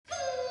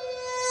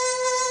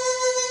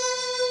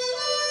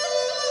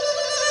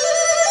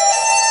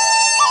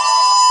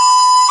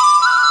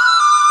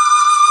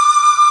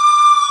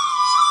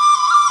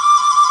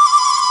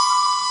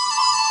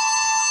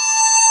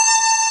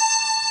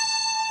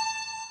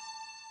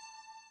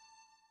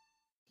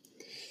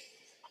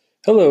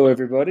Hello,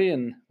 everybody,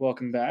 and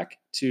welcome back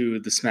to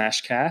the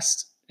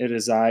Smashcast. It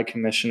is I,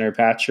 Commissioner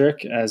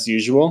Patrick, as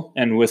usual,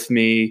 and with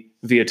me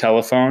via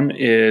telephone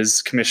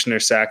is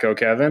Commissioner Sacco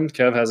Kevin.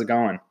 Kev, how's it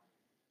going?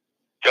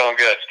 Going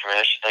good,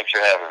 Commish. Thanks for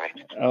having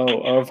me.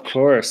 Oh, of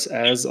course,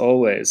 as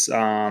always.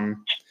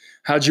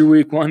 How'd your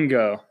week one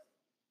go?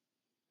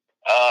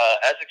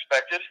 As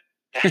expected.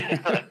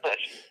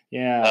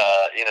 Yeah.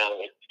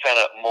 It's kind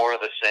of more of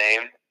the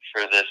same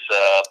for this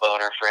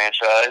boner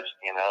franchise,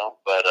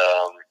 but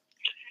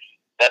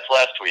that's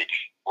last week.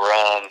 We're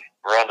on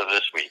to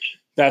this week.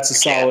 That's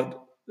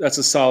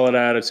a solid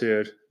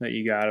attitude that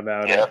you got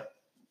about it.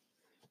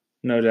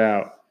 No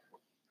doubt.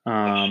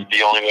 It's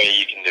the only way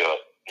you can do it.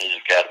 You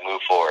just got to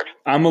move forward.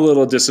 I'm a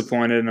little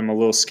disappointed and I'm a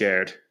little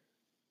scared.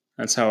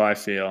 That's how I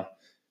feel.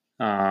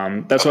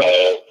 That's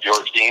what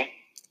your team.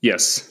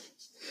 Yes.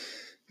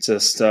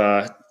 Just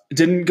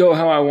didn't go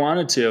how I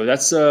wanted to.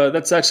 That's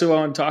actually what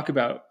I want to talk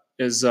about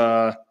is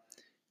the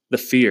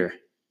fear.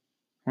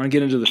 I want to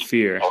get into the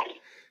fear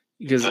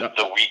because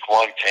the week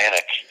one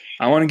panic.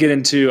 I want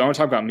to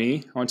talk about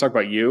me. I want to talk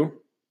about you.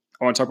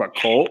 I want to talk about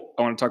Colt.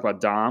 I want to talk about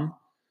Dom.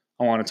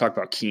 I want to talk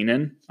about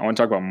Keenan. I want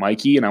to talk about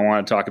Mikey, and I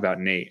want to talk about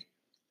Nate.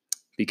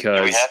 Because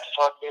do we have to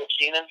talk about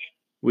Keenan?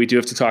 We do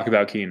have to talk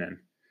about Keenan,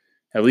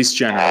 at least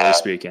generally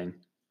speaking.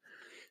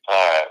 All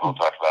right, we'll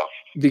talk about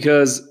it.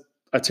 Because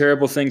a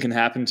terrible thing can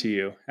happen to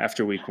you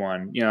after week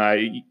one.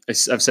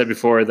 I've said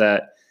before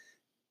that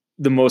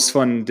the most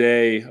fun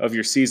day of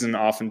your season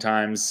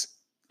oftentimes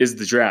is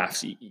the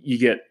draft. You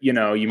get,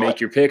 you make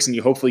your picks and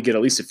you hopefully get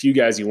at least a few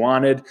guys you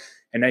wanted.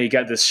 And now you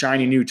got this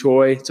shiny new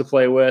toy to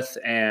play with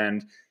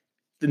and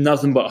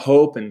nothing but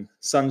hope and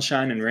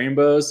sunshine and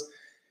rainbows.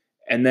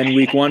 And then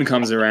week one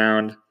comes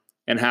around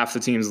and half the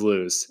teams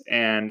lose.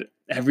 And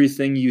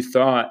everything you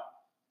thought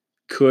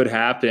could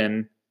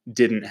happen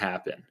didn't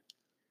happen.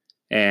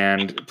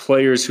 And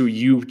players who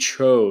you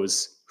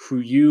chose, who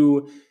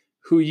you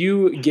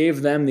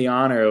gave them the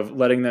honor of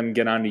letting them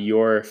get onto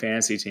your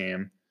fantasy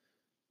team,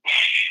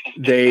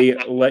 they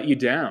let you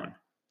down.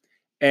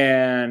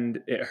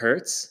 And it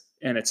hurts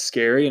and it's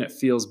scary and it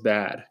feels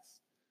bad.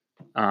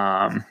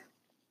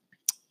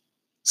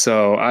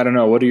 So I don't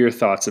know. What are your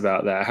thoughts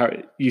about that? How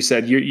you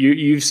said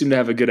you seem to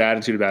have a good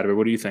attitude about it, but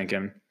what are you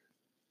thinking?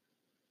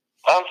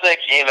 I'm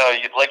thinking,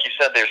 like you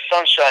said, there's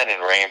sunshine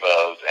and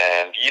rainbows,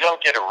 and you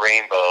don't get a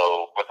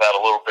rainbow without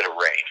a little bit of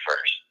rain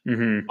first.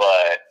 Mm-hmm.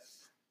 But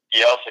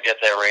you also get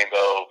that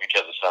rainbow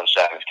because the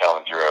sunshine is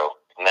coming through,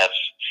 and that's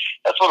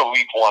what a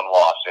week one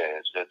loss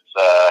is. It's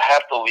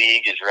half the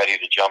league is ready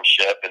to jump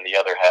ship, and the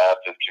other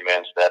half is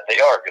convinced that they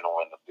are going to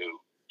win the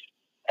boot.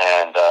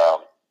 And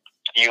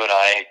you and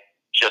I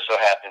just so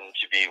happen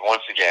to be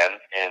once again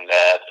in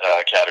that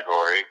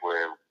category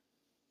where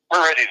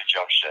we're ready to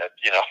jump ship,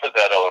 for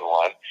that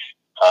 0-1.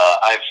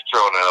 I've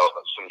thrown out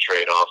some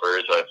trade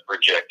offers. I've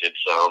rejected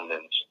some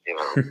and,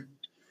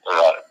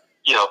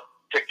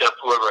 picked up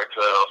whoever I could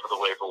off of the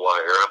waiver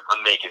wire.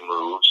 I'm making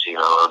moves,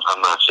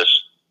 I'm not just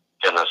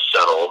going to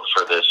settle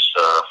for this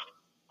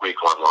week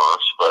one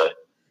loss, but,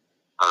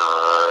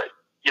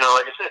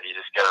 like I said,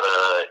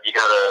 you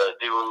gotta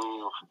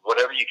do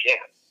whatever you can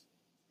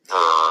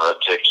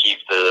to keep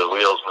the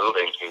wheels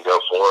moving and go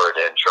forward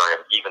and try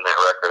and even that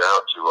record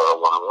out to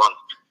 1-1.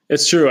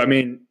 It's true. I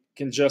mean,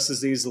 can just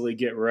as easily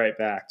get right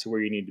back to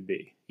where you need to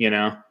be.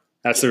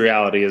 That's the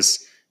reality.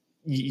 Is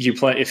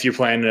if you're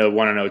playing a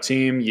 1-0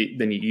 team,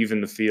 then you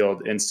even the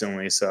field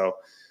instantly. So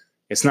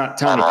it's not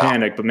time to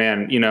panic. But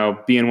man,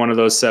 being one of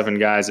those 7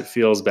 guys, it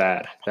feels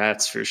bad.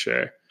 That's for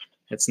sure.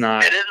 It's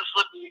not. It is a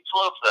slippery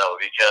slope though,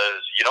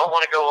 because you don't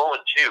want to go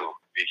 0-2,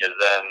 because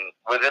then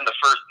within the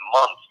first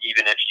month,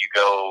 even if you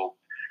go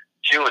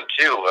 2-2,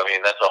 I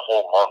mean, that's a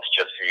whole month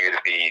just for you to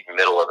be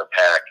middle of the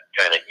pack,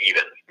 kind of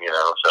even,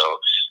 So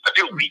I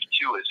feel week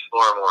 2 is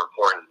far more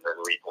important than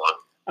week 1.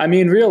 I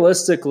mean,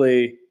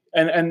 realistically,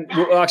 and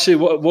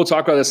we'll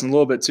talk about this in a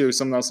little bit too.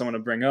 Something else I want to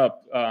bring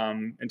up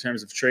in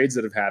terms of trades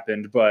that have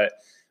happened, but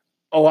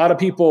a lot of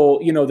people,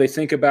 they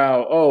think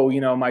about,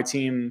 my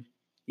team,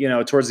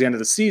 towards the end of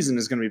the season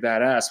is going to be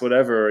badass,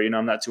 whatever.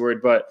 I'm not too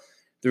worried, but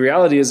the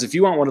reality is, if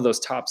you want one of those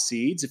top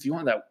seeds, if you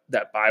want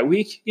that bye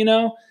week,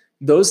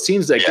 those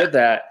teams that get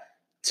that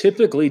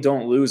typically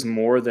don't lose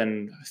more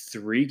than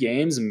 3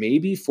 games,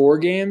 maybe 4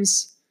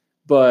 games.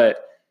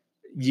 But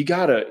you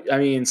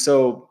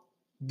so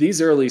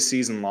these early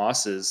season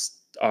losses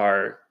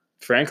are,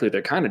 frankly,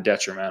 they're kind of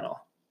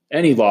detrimental.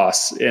 Any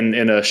loss in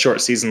a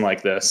short season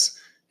like this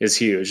is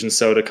huge. And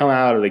so to come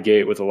out of the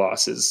gate with a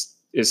loss is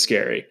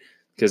scary,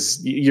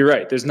 because you're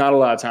right. There's not a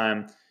lot of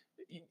time.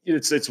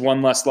 It's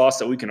one less loss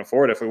that we can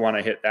afford if we want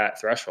to hit that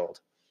threshold.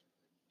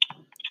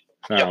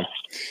 Yep,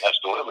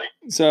 absolutely.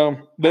 So,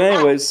 but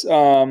anyways,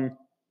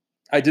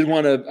 I did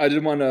want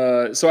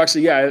to. So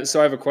actually, yeah. So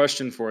I have a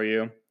question for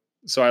you.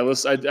 So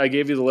I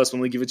gave you the list.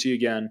 Let me give it to you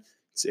again.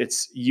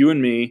 It's you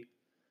and me,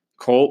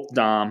 Colt,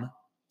 Dom,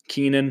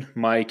 Keenan,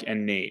 Mike,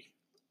 and Nate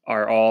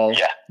are all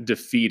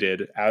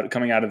defeated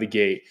coming out of the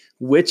gate.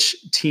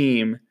 Which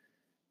team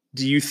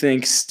do you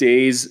think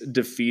stays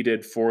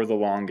defeated for the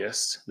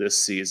longest this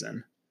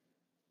season?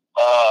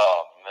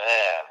 Oh,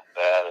 man,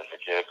 that is a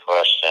good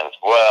question.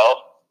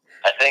 Well,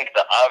 I think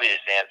the obvious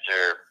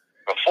answer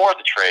before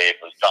the trade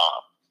was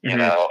Dom. You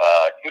know,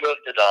 kudos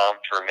to Dom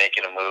for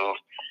making a move.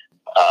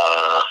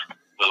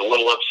 Was a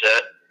little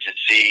upset to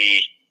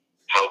see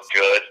how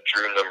good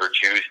Drew number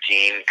 2's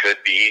team could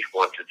be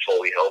once it's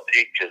fully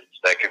healthy, because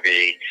that could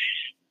be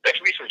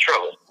some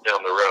trouble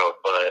down the road.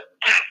 But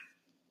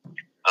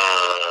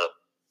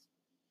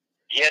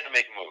he had to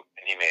make a move,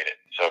 and he made it.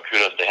 So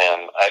kudos to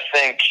him. I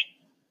think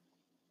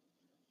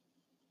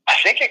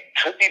it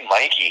could be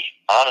Mikey,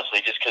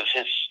 honestly, just because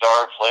his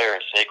star player,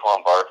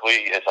 Saquon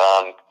Barkley, is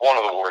on one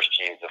of the worst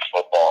teams of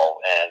football.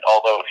 And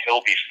although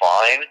he'll be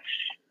fine,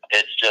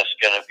 it's just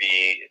going to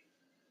be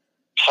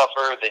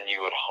tougher than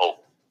you would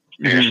hope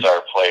for your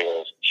star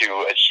players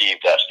to achieve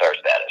that star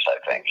status, I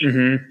think.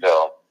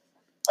 So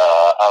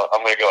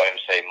I'm going to go ahead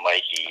and say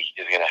Mikey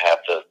is going to have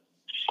the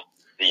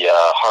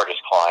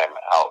hardest climb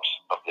out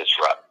of this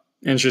run.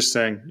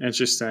 Interesting.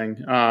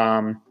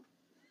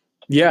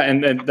 Yeah,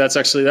 and that's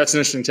an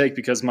interesting take,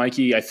 because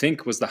Mikey, I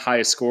think, was the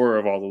highest scorer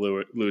of all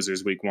the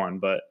losers week 1,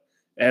 but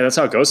that's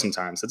how it goes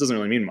sometimes. That doesn't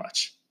really mean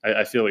much.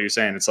 I feel what you're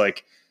saying. It's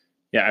like,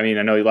 yeah, I mean,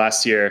 I know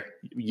last year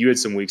you had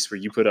some weeks where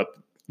you put up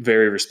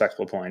very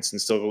respectable points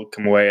and still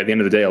come away. At the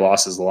end of the day, a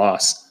loss is a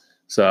loss.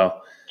 So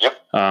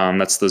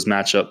that's those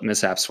matchup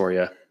mishaps for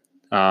you.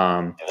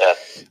 I'm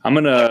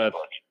going to,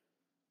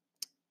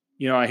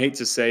 I hate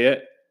to say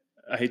it.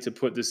 I hate to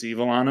put this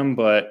evil on him,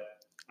 but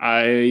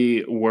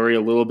I worry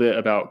a little bit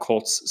about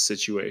Colt's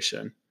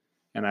situation.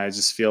 And I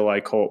just feel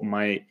like Colt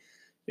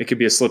it could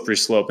be a slippery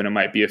slope, and it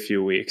might be a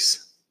few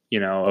weeks,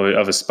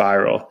 of a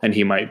spiral. And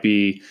he might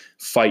be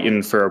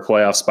fighting for a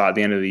playoff spot at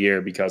the end of the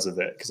year because of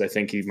it. Because I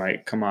think he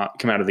might come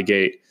out of the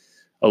gate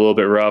a little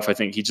bit rough. I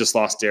think he just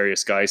lost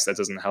Darius Geis. That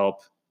doesn't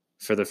help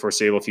for the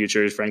foreseeable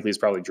future. Frankly, he's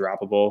probably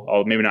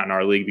droppable. Maybe not in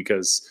our league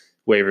because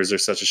waivers are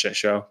such a shit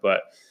show.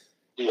 But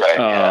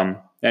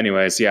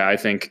anyways, yeah, I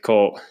think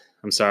Colt,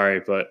 I'm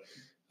sorry, but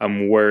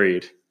I'm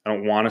worried. I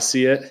don't want to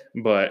see it,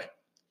 but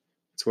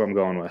that's where I'm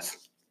going with.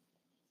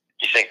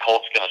 You think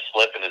Colt's going to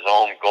slip in his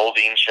own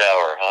Goldine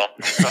shower,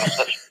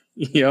 huh?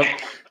 Yep,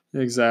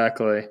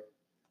 exactly.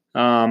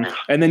 And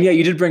then,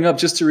 you did bring up,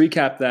 just to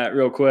recap that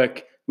real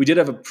quick, we did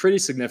have a pretty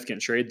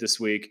significant trade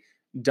this week.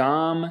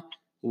 Dom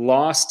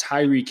lost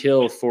Tyreek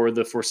Hill for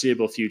the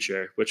foreseeable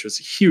future, which was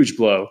a huge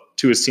blow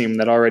to his team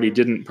that already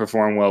didn't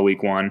perform well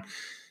week 1.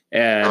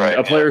 And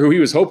a player who he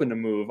was hoping to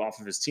move off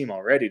of his team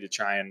already to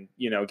try and,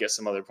 get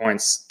some other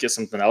points, get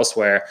something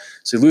elsewhere.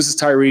 So he loses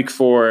Tyreek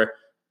for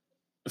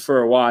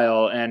a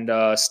while, and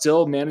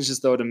still manages,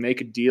 though, to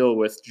make a deal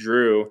with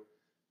Drew.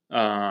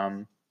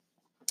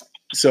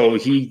 So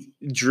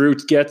Drew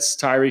gets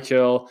Tyreek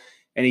Hill,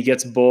 and he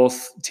gets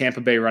both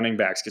Tampa Bay running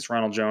backs, gets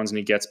Ronald Jones, and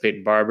he gets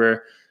Peyton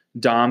Barber.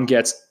 Dom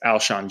gets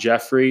Alshon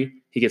Jeffrey,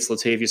 he gets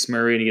Latavius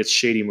Murray, and he gets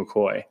Shady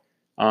McCoy.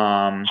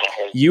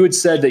 You had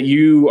said that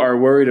you are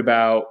worried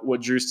about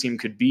what Drew's team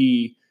could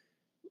be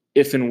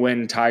if and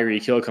when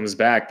Tyreek Hill comes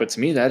back. But to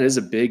me, that is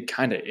a big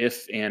kind of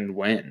if and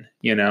when.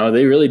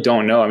 They really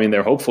don't know. I mean,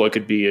 they're hopeful it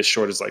could be as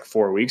short as like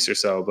 4 weeks or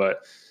so.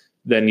 But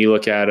then you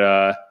look at,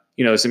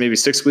 so maybe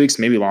 6 weeks,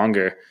 maybe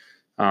longer.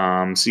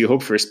 So you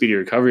hope for a speedy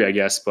recovery, I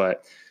guess.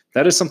 But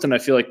that is something I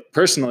feel like,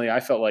 personally,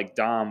 I felt like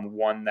Dom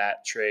won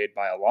that trade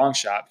by a long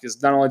shot,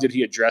 because not only did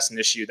he address an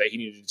issue that he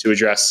needed to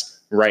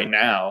address right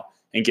now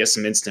and get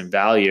some instant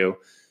value,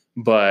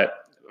 but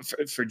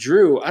for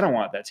Drew, I don't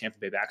want that Tampa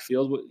Bay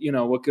backfield.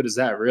 What good is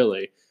that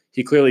really?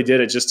 He clearly did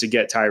it just to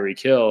get Tyreek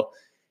Hill.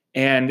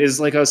 And is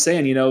like I was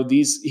saying, he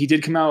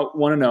did come out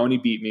 1-0 and he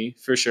beat me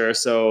for sure.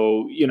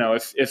 So,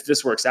 if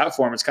this works out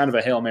for him, it's kind of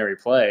a Hail Mary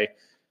play.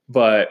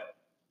 But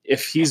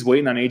if he's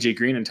waiting on AJ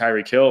Green and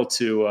Tyreek Hill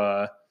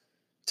to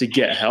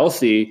get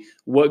healthy,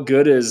 what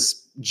good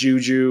is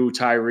Juju,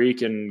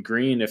 Tyreek, and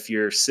Green if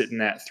you're sitting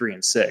at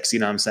 3-6? You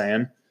know what I'm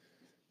saying?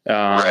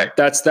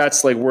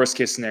 That's like worst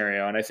case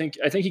scenario. And I think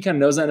he kind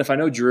of knows that. And if I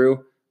know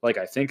Drew, like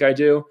I think I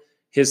do,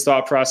 his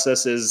thought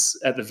process is,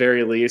 at the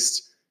very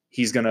least,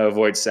 he's going to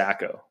avoid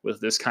Sacco with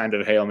this kind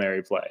of Hail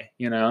Mary play,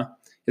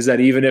 is that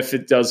even if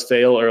it does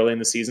fail early in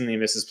the season, he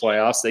misses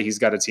playoffs, that he's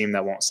got a team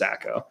that won't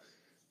Sacco.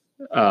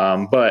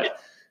 But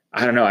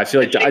I don't know. I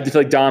feel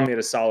like Dom made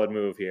a solid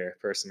move here,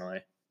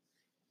 personally.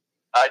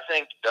 I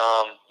think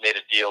Dom made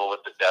a deal with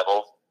the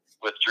devil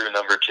with Drew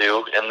number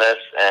 2 in this,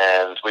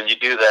 and when you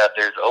do that,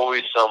 there's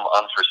always some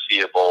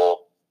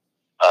unforeseeable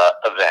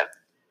event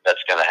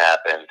that's going to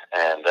happen,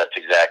 and that's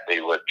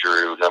exactly what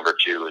Drew number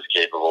 2 is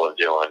capable of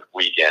doing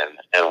week in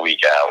and week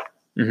out.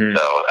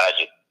 So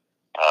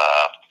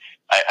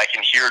I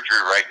can hear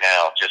Drew right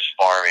now just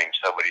farming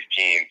somebody's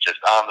team, just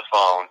on the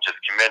phone, just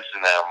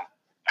convincing them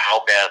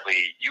how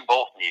badly you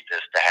both need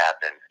this to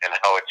happen, and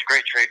how it's a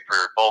great trade for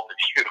both of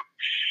you.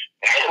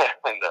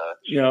 And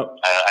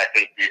I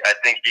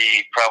think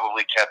he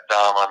probably kept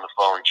Dom on the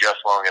phone just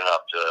long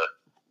enough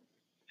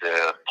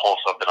to pull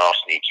something off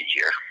sneaky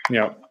here.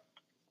 Yep,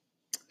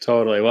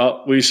 totally.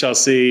 Well, we shall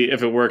see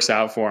if it works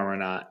out for him or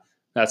not.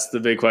 That's the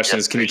big question: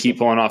 is can he keep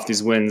pulling off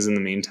these wins in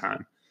the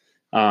meantime?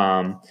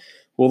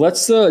 Well, Well,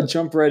 let's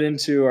jump right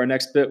into our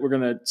next bit. We're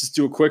gonna just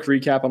do a quick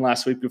recap on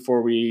last week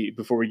before we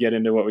get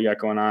into what we got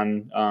going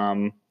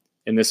on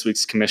in this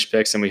week's commish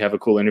picks, and we have a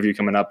cool interview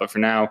coming up. But for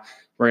now,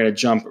 we're gonna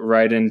jump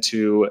right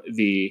into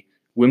the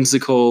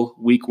whimsical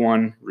Week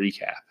 1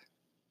 recap.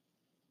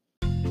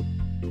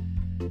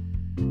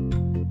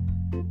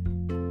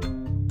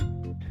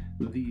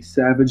 The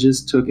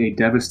Savages took a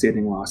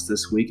devastating loss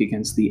this week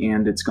against the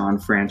And It's Gone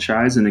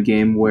franchise in a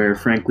game where,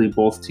 frankly,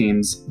 both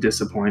teams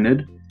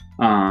disappointed.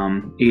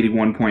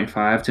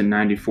 81.5 to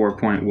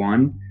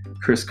 94.1.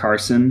 Chris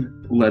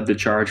Carson led the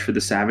charge for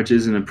the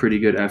Savages in a pretty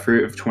good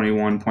effort of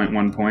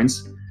 21.1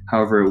 points.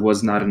 However, it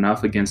was not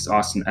enough against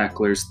Austin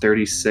Eckler's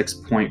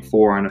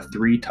 36.4 on a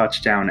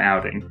 3-touchdown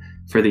outing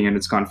for the And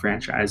It's Gone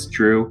franchise.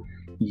 Drew,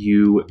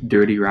 you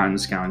dirty, rotten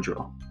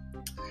scoundrel.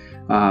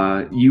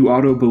 You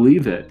Auto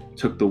Believe It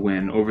took the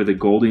win over the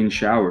Golden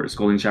Showers.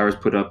 Golden Showers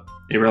put up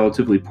a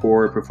relatively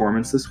poor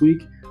performance this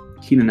week.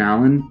 Keenan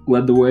Allen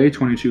led the way,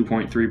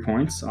 22.3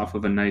 points off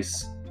of a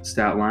nice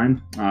stat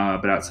line.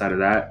 But outside of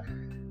that,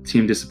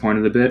 team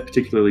disappointed a bit,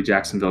 particularly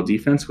Jacksonville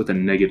defense with a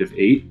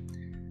 -8.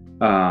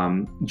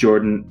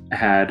 Jordan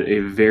had a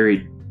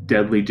very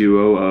deadly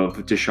duo of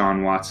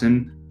Deshaun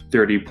Watson,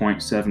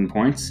 30.7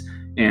 points,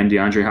 and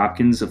DeAndre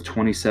Hopkins of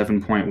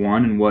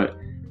 27.1, and what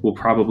will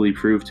probably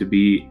prove to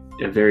be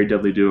a very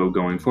deadly duo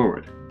going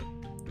forward.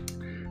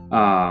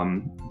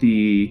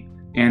 The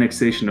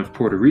annexation of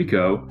Puerto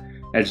Rico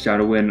edged out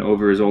a win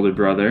over his older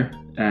brother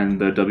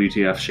and the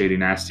WTF Shady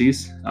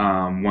Nasties,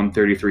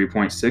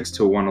 133.6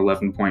 to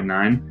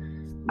 111.9,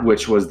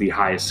 which was the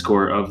highest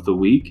score of the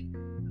week.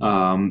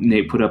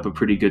 Nate put up a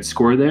pretty good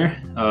score there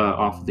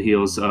off the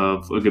heels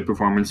of a good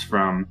performance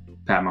from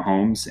Pat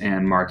Mahomes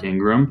and Mark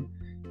Ingram,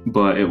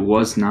 but it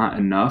was not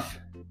enough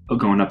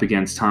going up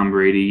against Tom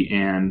Brady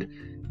and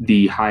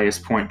the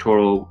highest point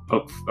total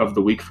of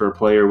the week for a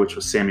player, which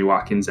was Sammy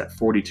Watkins at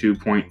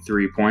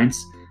 42.3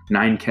 points,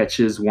 9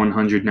 catches,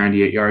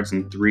 198 yards,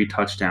 and 3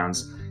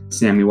 touchdowns.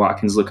 Sammy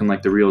Watkins looking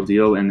like the real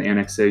deal, and the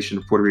annexation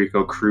of Puerto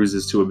Rico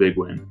cruises to a big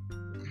win.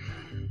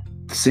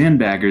 The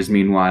Sandbaggers,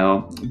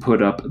 meanwhile,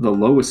 put up the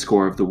lowest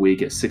score of the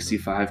week at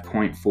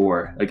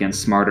 65.4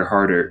 against Smarter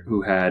Harder,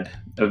 who had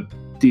a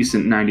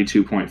decent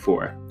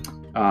 92.4.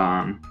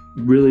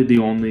 Really, the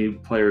only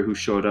player who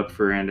showed up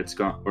for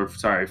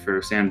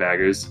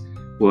Sandbaggers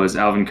was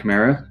Alvin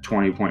Kamara,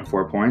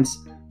 20.4 points,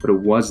 but it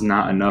was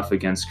not enough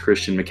against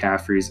Christian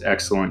McCaffrey's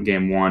excellent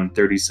Game 1,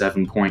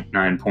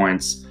 37.9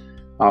 points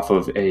off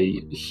of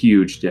a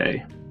huge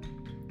day.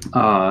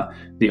 The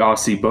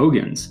Aussie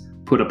Bogans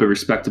put up a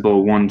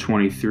respectable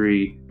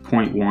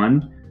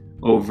 123.1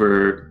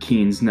 over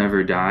Keen's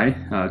Never Die.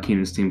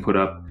 Keenan's team put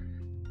up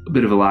a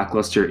bit of a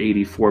lackluster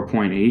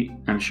 84.8.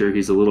 I'm sure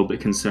he's a little bit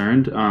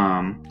concerned.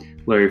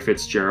 Larry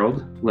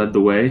Fitzgerald led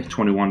the way,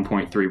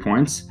 21.3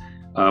 points,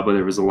 but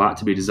there was a lot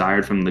to be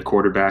desired from the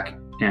quarterback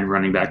and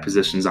running back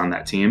positions on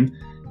that team.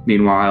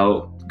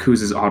 Meanwhile,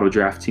 Kuz's auto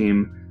draft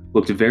team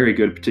looked very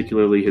good,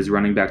 particularly his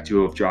running back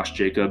duo of Josh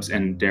Jacobs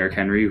and Derrick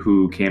Henry,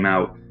 who came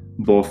out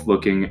both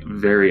looking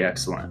very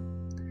excellent.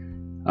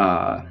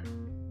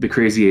 The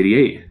Crazy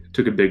 88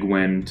 took a big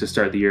win to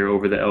start the year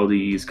over the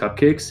LDE's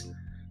Cupcakes.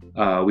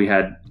 We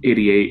had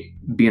 88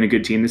 being a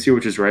good team this year,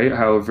 which is right.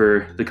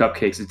 However, the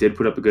Cupcakes did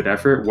put up a good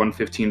effort,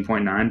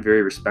 115.9,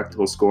 very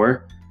respectable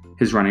score.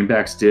 His running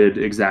backs did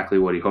exactly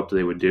what he hoped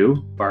they would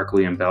do.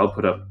 Barkley and Bell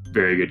put up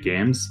very good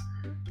games.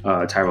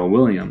 Tyrell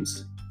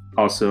Williams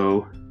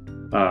also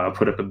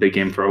put up a big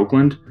game for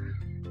Oakland.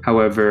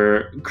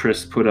 However,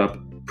 Chris put up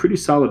pretty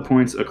solid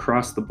points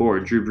across the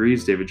board. Drew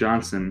Brees, David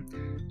Johnson,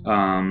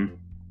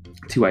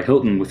 T.Y.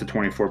 Hilton with a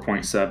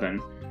 24.7.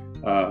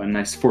 A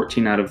nice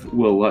 14 out of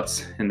Will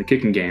Lutz in the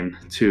kicking game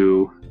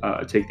to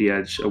take the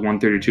edge, a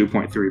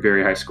 132.3,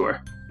 very high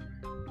score.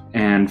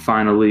 And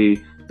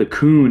finally, the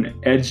Coon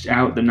edged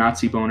out the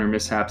Nazi Boner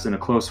Mishaps in a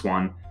close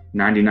one,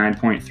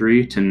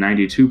 99.3 to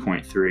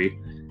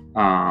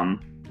 92.3.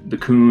 The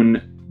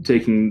Coon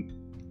taking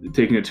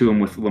it to him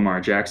with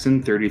Lamar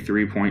Jackson,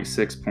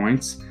 33.6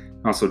 points.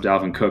 Also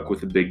Dalvin Cook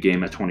with a big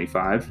game at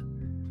 25.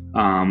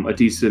 A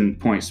decent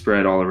point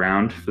spread all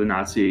around for the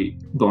Nazi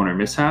Boner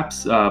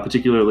Mishaps,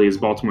 particularly his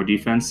Baltimore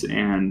defense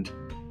and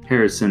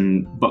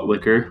Harrison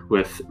Buttlicker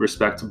with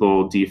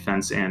respectable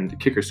defense and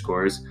kicker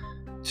scores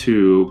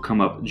to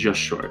come up just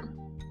short.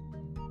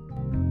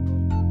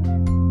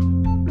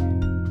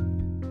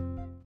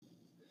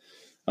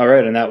 All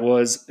right, and that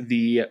was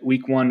the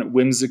Week 1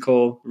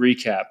 whimsical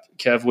recap.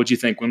 Kev, what'd you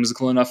think?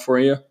 Whimsical enough for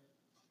you? Ooh,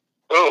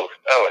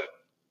 that was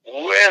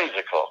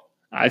whimsical.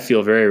 I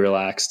feel very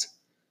relaxed.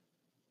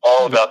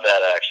 All about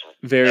that action.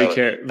 Very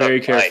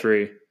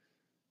carefree.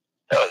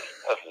 That was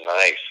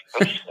nice.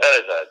 That is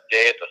a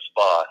day at the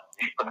spa.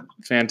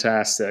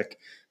 Fantastic.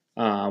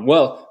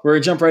 Well, we're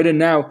going to jump right in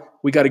now.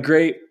 We got a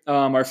great,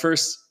 our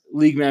first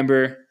league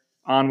member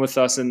on with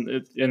us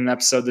in an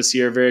episode this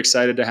year. Very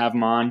excited to have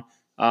him on.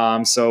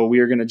 So we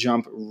are going to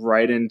jump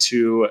right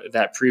into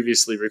that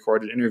previously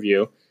recorded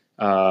interview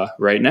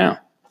right now.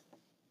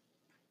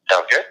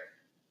 Sounds good.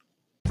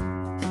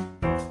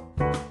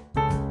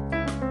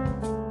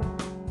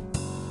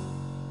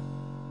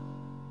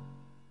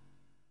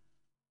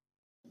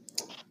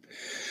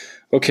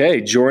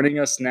 Okay, joining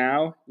us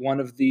now,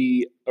 one of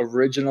the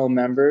original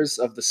members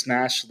of the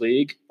Smash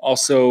League,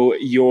 also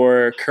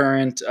your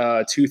current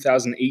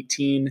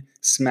 2018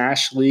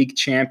 Smash League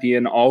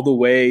champion, all the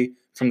way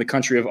from the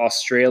country of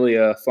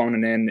Australia,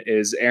 phoning in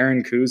is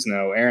Aaron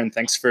Kuzno. Aaron,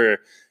 thanks for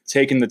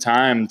taking the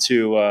time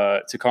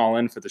to call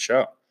in for the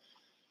show.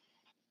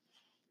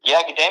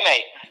 Yeah, good day,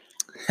 mate.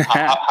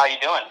 How you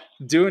doing?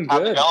 Doing good.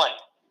 How's it going?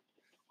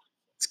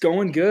 It's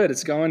going good.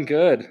 It's going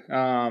good.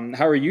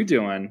 How are you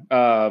doing?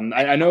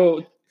 I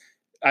know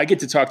I get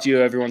to talk to you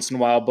every once in a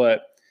while,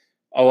 but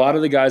a lot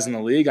of the guys in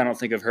the league, I don't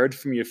think I've heard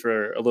from you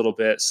for a little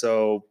bit.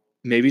 So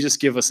maybe just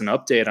give us an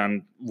update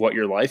on what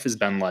your life has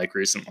been like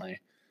recently.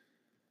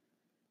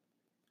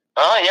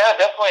 Yeah,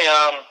 definitely.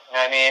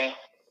 I mean,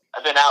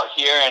 I've been out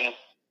here in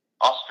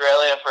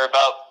Australia for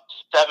about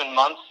 7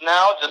 months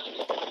now. Just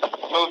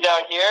moved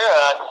out here.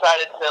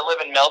 Decided to live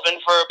in Melbourne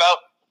for about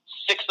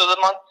 6 of the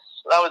months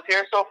that I was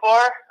here so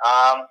far.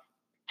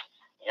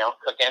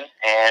 Cooking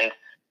and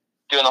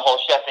doing the whole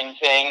chefing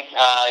thing.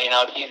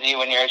 It's easy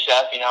when you're a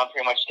chef.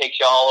 Pretty much takes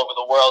you all over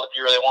the world if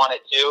you really want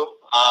it to.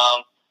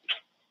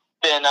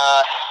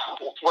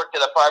 Worked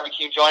at a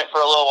barbecue joint for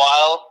a little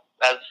while.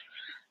 As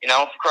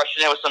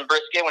crushing it with some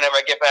brisket whenever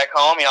I get back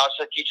home. I'll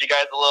just teach you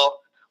guys a little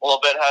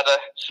bit how to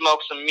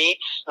smoke some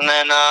meats. And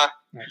then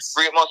Nice.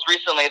 Most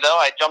recently, though,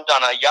 I jumped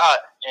on a yacht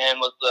and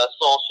was the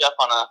sole chef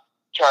on a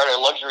charter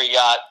luxury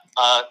yacht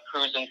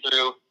cruising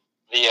through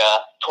the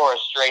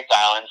Torres Straits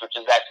Islands, which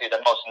is actually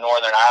the most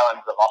northern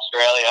islands of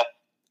Australia.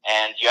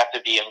 And you have to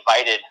be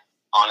invited,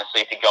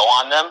 honestly, to go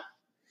on them.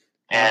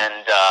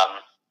 And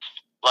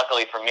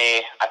luckily for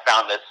me, I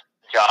found this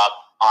job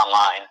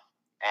online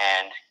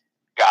and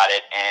got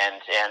it,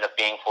 and ended up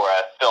being for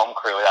a film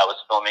crew that was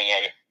filming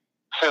a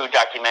food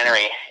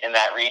documentary in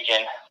that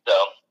region. So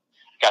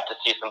got to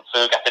see some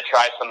food, got to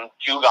try some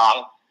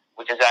dugong,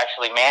 which is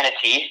actually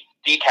manatee,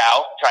 sea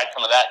cow. Tried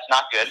some of that, it's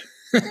not good.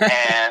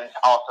 And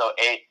also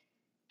ate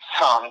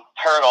some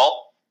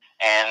turtle,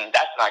 and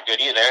that's not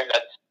good either.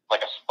 That's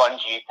like a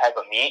spongy type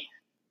of meat.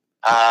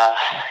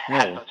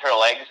 Had some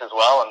turtle eggs as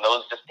well, and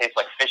those just taste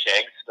like fish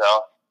eggs.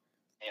 So,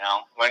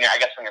 when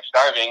you're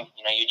starving,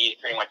 you'd eat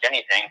pretty much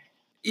anything.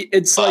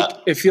 It's like,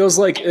 it feels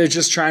like they're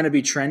just trying to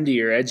be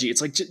trendy or edgy. It's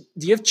like, do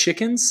you have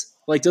chickens?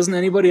 Like, doesn't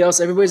anybody else?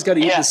 Everybody's got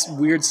to eat this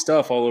weird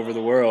stuff all over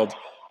the world.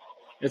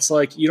 It's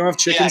like, you don't have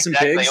chickens and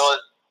pigs?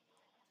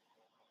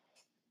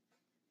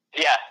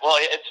 Well,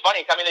 it's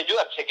funny. I mean, they do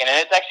have chicken, and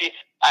it's actually,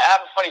 I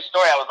have a funny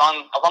story. I was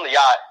on the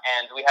yacht,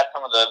 and we had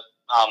some of the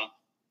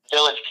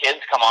village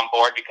kids come on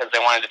board because they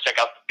wanted to check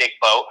out the big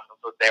boat. That's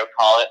what they would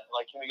call it.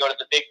 Like, can we go to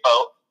the big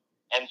boat?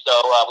 And so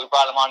we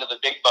brought them onto the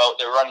big boat.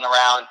 They were running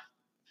around,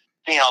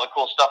 seeing all the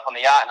cool stuff on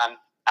the yacht, and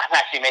I'm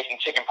actually making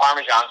chicken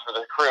parmesans for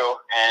the crew.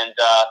 And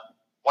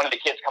one of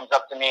the kids comes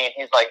up to me, and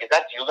he's like, "Is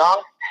that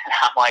dugong?" And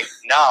I'm like,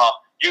 "No,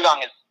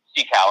 dugong is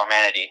sea cow or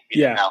manatee."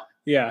 Yeah.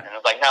 And I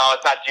was like, "No,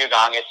 it's not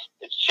dugong.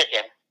 It's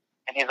chicken."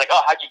 And he's like,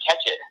 "Oh, how'd you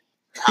catch it?"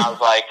 And I was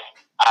like,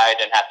 "I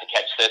didn't have to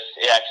catch this.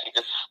 It actually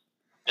just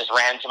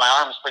ran to my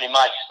arms pretty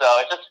much." So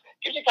it just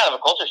gives you kind of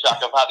a culture shock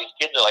of how these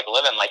kids are like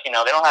living. Like, they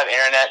don't have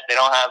internet, they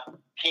don't have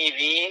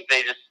TV,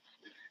 they just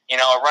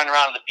run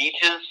around the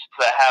beaches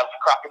that have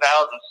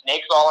crocodiles and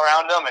snakes all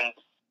around them, and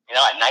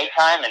at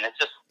nighttime, and it's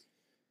just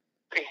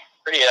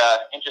pretty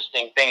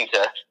interesting thing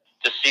to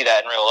see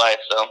that in real life.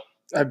 So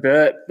I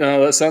bet.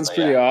 No, that sounds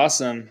pretty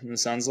awesome. It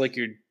sounds like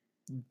you're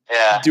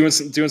doing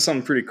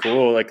something pretty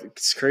cool. Like,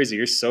 it's crazy.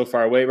 You're so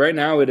far away. Right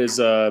now it is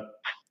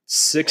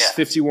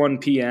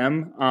 6:51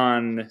 p.m.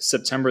 on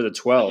September the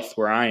 12th,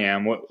 where I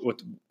am.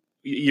 What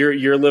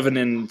you're living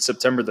in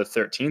September the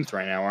 13th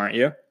right now, aren't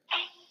you?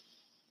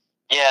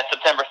 Yeah,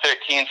 September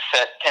 13th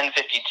at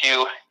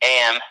 10:52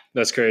 a.m.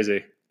 That's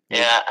crazy.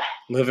 Yeah.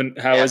 Living,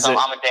 how is it?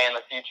 I'm a day in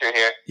the future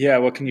here. Yeah,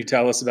 what can you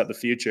tell us about the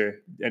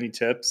future? Any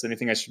tips?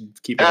 Anything I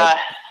should keep up?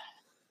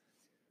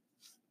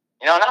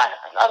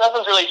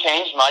 Nothing's really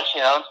changed much.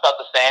 It's about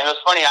the same. It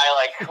was funny.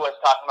 I was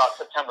talking about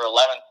September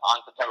 11th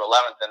on September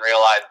 11th and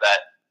realized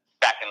that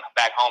back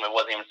home it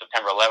wasn't even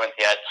September 11th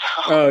yet.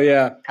 So oh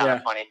yeah, kind of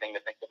a funny thing to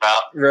think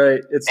about.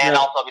 Right.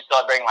 Also, I'll be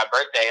celebrating my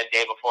birthday a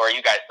day before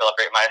you guys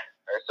celebrate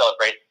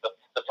the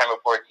September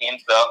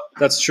 14th. So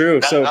that's true.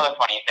 That's another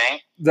funny thing.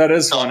 That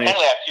is funny.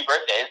 Technically, I have 2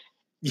 birthdays.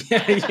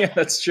 Yeah,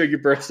 that's true. Your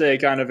birthday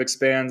kind of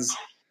expands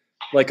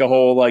like a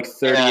whole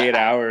 38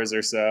 hours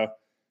or so.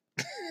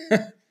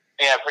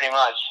 Yeah, pretty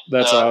much.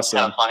 That's awesome.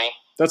 Kind of funny.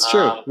 That's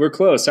true. We're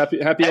close.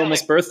 Happy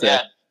almost birthday.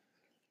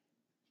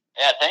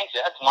 Yeah, thanks.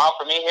 Yeah, tomorrow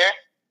for me here,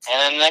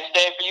 and then the next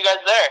day for you guys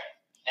there.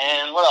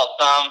 And what else?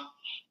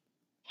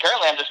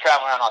 Currently I'm just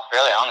traveling around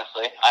Australia.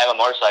 Honestly, I have a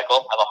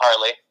motorcycle. I have a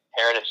Harley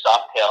Heritage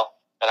Softail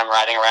that I'm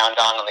riding around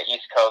on the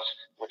East Coast,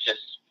 which is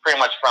pretty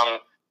much from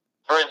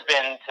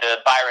Brisbane to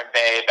Byron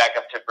Bay, back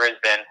up to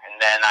Brisbane, and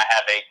then I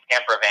have a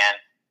camper van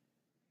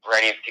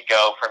ready to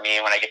go for me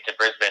when I get to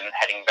Brisbane,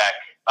 heading back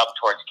up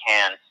towards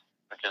Cairns,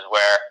 which is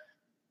where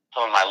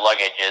some of my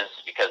luggage is,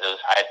 because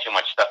I had too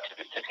much stuff to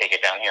take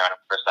it down here on a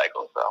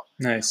motorcycle. So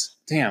nice.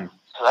 Damn.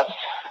 So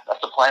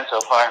that's the plan so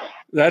far.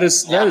 That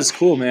is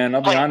cool, man.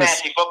 I'll be honest.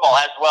 Fantasy football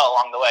as well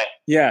along the way.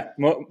 Yeah,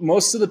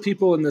 most of the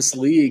people in this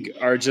league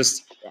are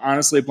just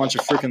honestly a bunch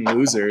of freaking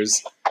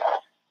losers.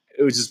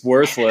 It was just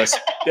worthless.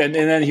 and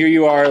then here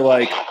you are,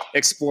 like,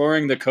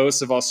 exploring the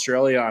coast of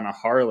Australia on a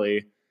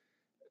Harley.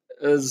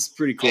 It was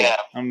pretty cool. Yeah.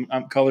 I'm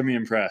color me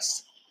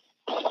impressed.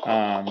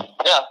 Yeah,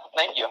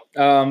 thank you.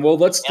 Well,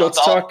 let's talk. It's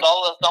all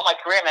my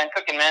career, man.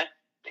 Cooking, man.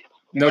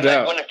 No doubt.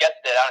 I wouldn't have guessed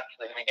it,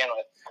 honestly, to begin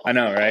with. I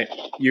know, right?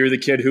 You're the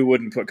kid who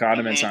wouldn't put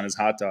condiments on his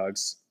hot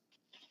dogs.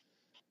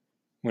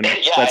 I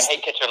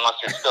hate ketchup and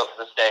mustard still to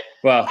this day.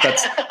 Well,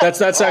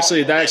 that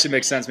actually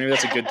makes sense. Maybe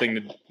that's a good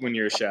thing when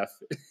you're a chef.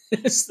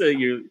 It's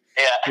your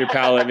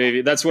palate,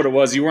 maybe. That's what it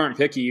was. You weren't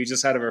picky. You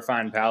just had a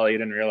refined palate. You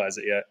didn't realize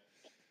it yet.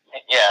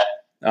 Yeah,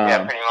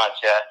 pretty much,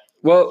 yeah.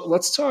 Well,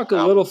 let's talk a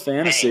little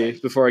fantasy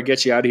before I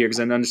get you out of here, because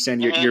I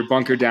understand you're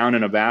bunkered down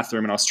in a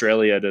bathroom in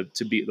Australia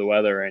to beat the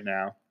weather right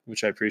now,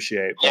 which I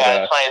appreciate. But,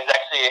 it's funny. It's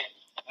actually,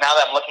 now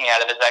that I'm looking at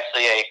it, there's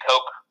actually a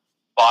Coke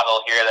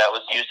bottle here that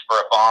was used for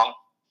a bong,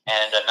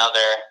 and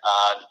another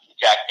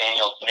Jack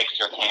Daniels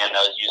mixer can that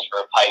was used for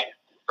a pipe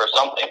for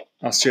something.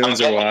 Australians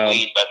are wild.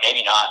 Weed, but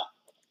maybe not.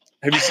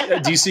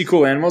 Do you see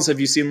cool animals?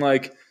 Have you seen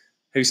like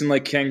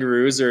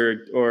kangaroos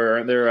or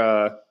are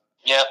there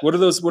yeah. What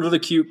are the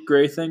cute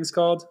gray things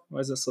called? Why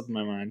is that slipping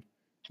my mind?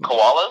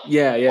 Koalas?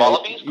 Yeah.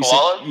 Wallabies?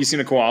 Koalas? You seen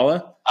a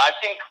koala? I've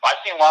seen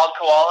wild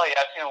koala. Yeah,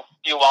 I've seen a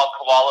few wild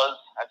koalas.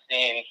 I've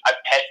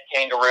pet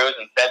kangaroos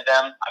and fed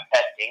them. I've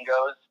pet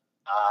dingoes,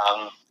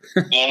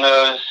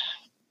 emus.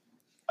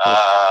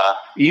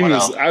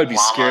 Emus, I would be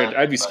scared.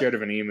 I'd be scared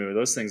of an emu.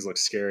 Those things look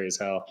scary as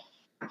hell.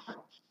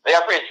 They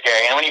are pretty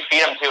scary, and when you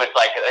feed them too, it's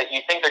like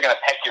you think they're gonna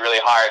peck you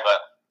really hard,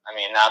 but I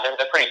mean, no, they're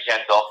pretty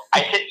gentle.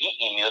 I did eat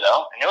emu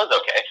though, and it was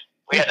okay.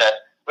 We had a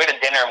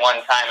dinner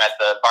one time at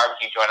the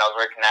barbecue joint I was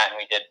working at, and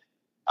we did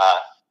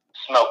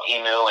smoked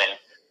emu and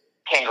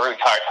kangaroo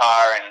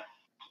tartare and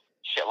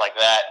shit like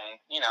that, and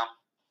it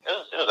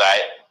was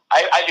alright.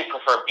 I do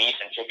prefer beef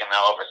and chicken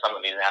though over some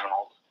of these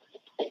animals,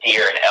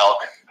 deer and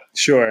elk.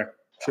 Sure,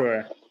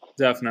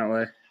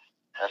 definitely.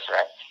 That's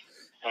right.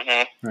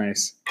 Mm-hmm.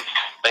 Nice.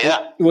 But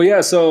yeah. Well,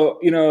 yeah. So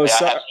I've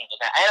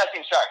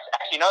seen sharks.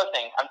 Actually, another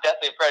thing, I'm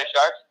definitely afraid of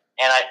sharks.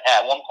 And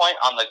at one point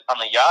on the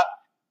yacht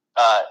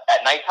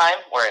at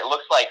nighttime, where it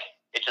looks like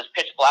it's just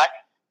pitch black,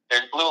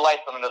 there's blue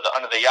lights under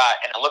the yacht,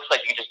 and it looks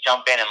like you just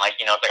jump in and it's like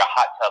a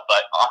hot tub,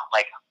 but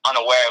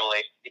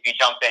unawarely, if you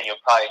jump in, you'll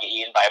probably get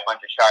eaten by a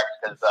bunch of sharks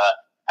because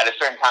at a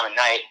certain time of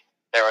night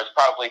there was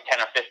probably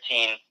 10 or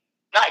 15.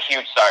 Not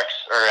huge sharks,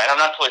 or I'm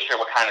not totally sure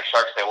what kind of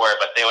sharks they were,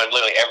 but they would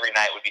literally every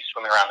night would be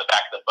swimming around the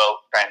back of the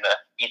boat trying to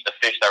eat the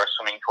fish that were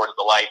swimming towards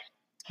the lights.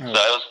 Oh.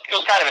 So it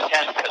was kind of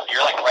intense because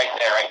you're like right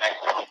there, right next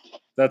to them.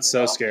 That's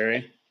so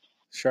scary.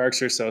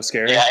 Sharks are so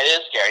scary. Yeah, it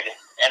is scary.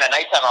 And at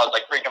nighttime, I was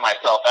like freaking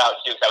myself out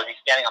too because I would be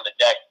standing on the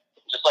deck,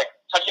 just like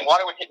touching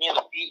water would hit me in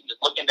the feet, and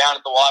just looking down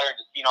at the water and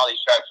just seeing all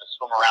these sharks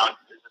just swim around.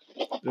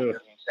 It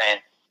was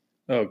insane.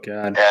 Oh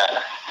God.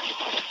 Yeah.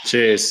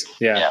 Jeez.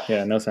 Yeah.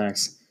 No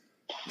thanks.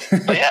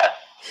 But yeah.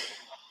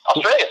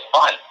 Australia's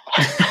fun.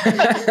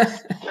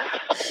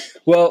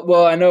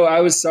 Well, I know I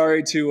was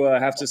sorry to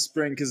have to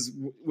spring because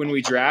when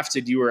we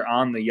drafted, you were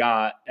on the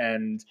yacht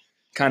and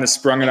kind of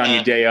sprung it on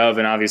you day of,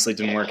 and obviously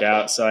didn't work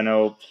out. So I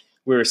know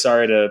we were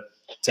sorry to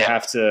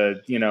have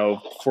to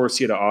force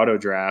you to auto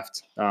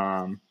draft.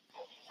 But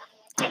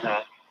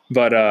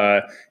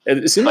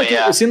it seemed like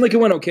it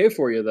went okay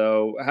for you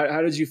though.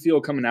 How did you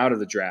feel coming out of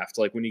the draft?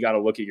 Like when you got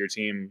to look at your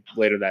team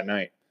later that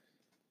night?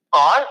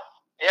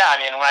 Yeah,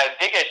 I mean, when I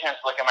did get a chance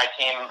to look at my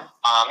team,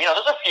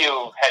 there's a few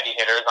heavy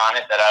hitters on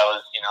it that I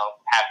was,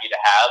 happy to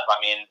have. I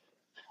mean,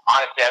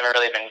 honestly, I haven't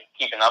really been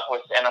keeping up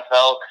with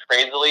NFL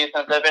crazily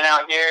since I've been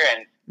out here,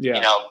 and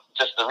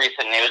just the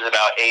recent news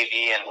about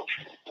AV and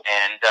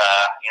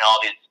all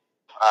these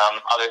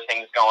other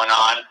things going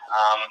on.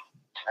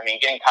 I mean,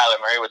 getting Kyler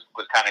Murray was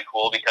kind of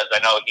cool because I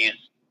know he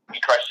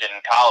crushed it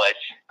in college.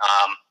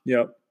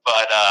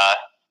 But I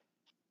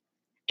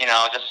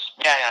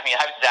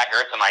have Zach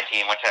Ertz on my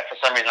team, which for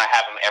some reason I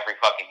have him every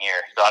fucking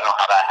year. So I don't know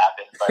how that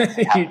happened, but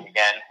it happened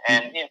again.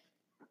 And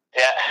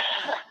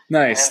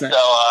nice. And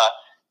so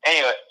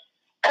anyway,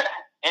 so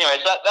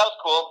that was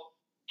cool.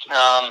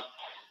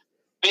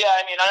 But yeah,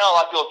 I mean, I know a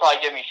lot of people probably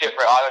give me shit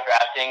for auto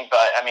drafting,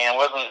 but I mean, it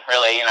wasn't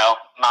really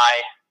my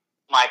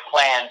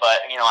plan.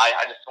 But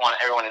I just want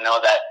everyone to know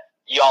that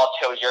y'all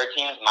chose your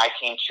teams, my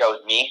team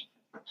chose me.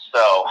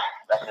 So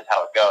that's just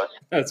how it goes.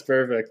 That's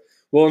perfect.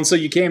 Well, and so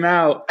you came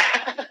out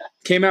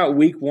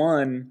week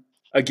one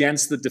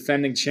against the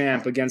defending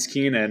champ, against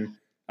Keenan,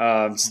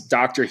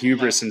 Dr.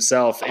 Hubris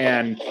himself,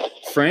 and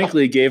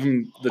frankly gave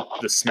him the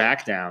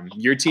smackdown.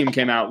 Your team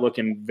came out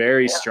looking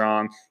very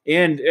strong,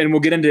 and we'll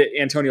get into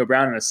Antonio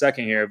Brown in a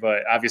second here,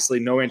 but obviously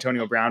no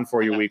Antonio Brown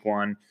for you week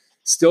one.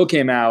 Still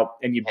came out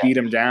and you beat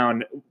him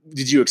down.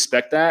 Did you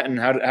expect that, and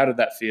how did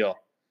that feel?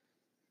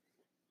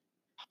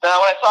 When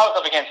I saw I was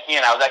up against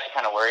Keenan, I was actually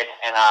kind of worried,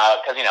 and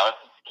because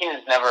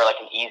Keenan's never like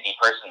an easy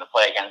person to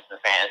play against in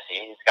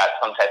fantasy. He's got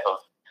some type of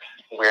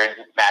weird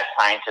mad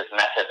scientist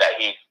method that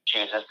he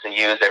chooses to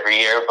use every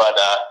year. But,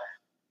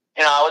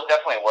 I was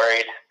definitely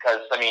worried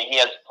because, he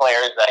has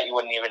players that you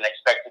wouldn't even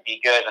expect to be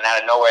good, and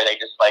out of nowhere they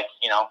just,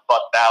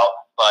 bust out.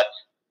 But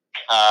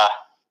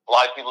a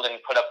lot of people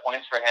didn't put up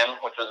points for him,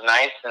 which was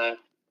nice, and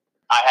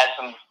I had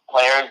some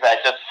players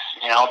that just,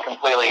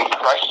 completely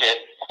crushed it.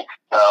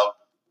 So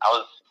I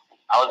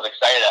was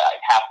excited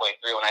halfway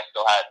through when I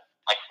still had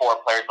 4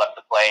 players left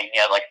to play, and he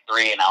had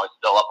 3, and I was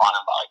still up on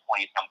him by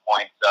 20-some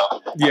points. So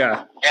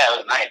yeah, it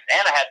was nice.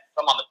 And I had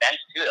some on the bench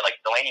too.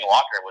 Delaney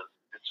Walker was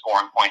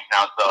scoring points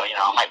now, so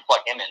I might plug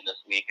him in this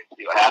week and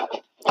see what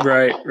happens.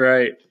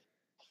 Right.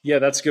 Yeah,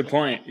 that's a good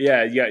point.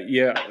 Yeah.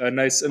 A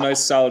nice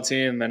solid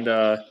team, and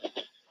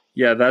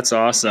yeah, that's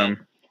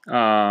awesome.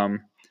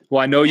 Well,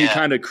 I know you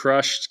kind of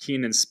crushed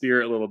Keenan's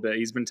spirit a little bit.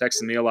 He's been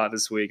texting me a lot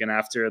this week, and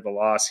after the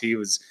loss,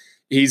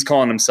 he's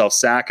calling himself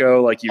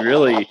Sacco.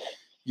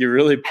 You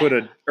really put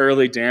an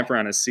early damper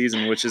on his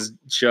season, which is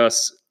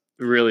just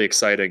really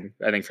exciting,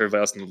 I think, for everybody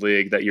else in the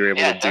league that you're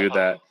able to do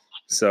that.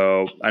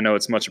 So I know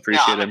it's much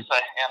appreciated. I'm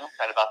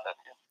excited about that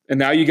too. And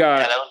now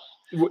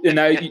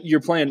now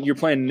you're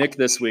playing Nick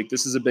this week.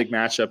 This is a big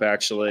matchup,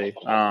 actually.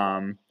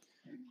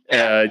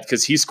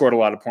 Because he scored a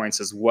lot of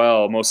points as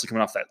well, mostly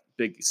coming off that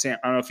big. I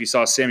don't know if you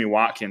saw Sammy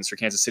Watkins for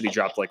Kansas City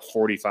dropped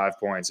 45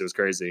 points. It was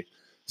crazy.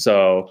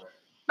 So.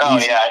 Oh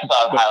yeah, I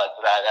saw highlights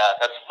of that.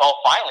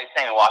 Finally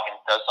Sammy Watkins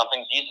does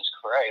something. Jesus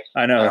Christ!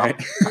 I know, right?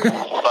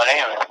 But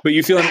anyway. But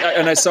you feeling?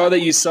 And I saw that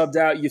you subbed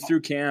out. You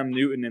threw Cam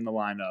Newton in the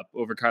lineup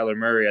over Kyler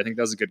Murray. I think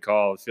that was a good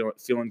call.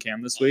 Feeling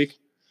Cam this week.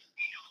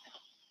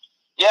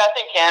 Yeah, I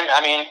think Cam.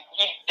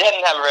 He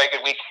didn't have a very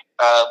good week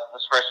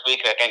this first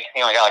week. I think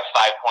he only got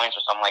 5 points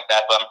or something like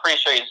that. But I'm pretty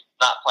sure he's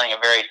not playing a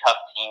very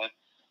tough team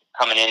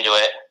coming into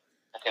it.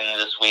 I think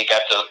this week I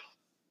have to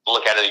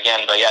look at it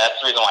again. But yeah, that's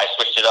the reason why I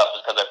switched it up,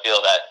 is because I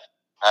feel that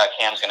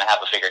Cam's going to have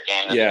a bigger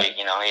game this week.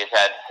 He's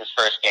had his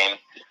first game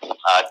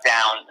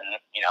downs, and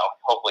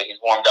hopefully he's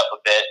warmed up a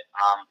bit.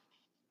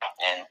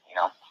 And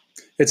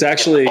it's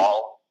actually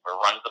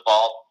runs the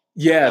ball.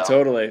 Yeah,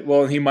 totally.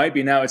 Well, he might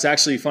be now. It's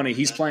actually funny.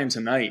 He's playing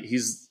tonight.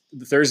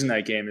 The Thursday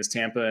night game is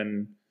Tampa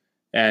and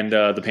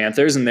the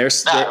Panthers, and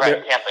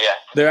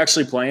they're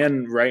actually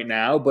playing right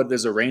now, but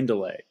there's a rain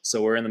delay,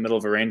 so we're in the middle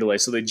of a rain delay.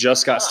 So they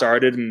just got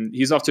started, and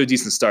he's off to a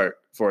decent start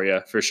for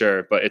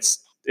sure. But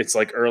it's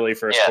early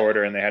first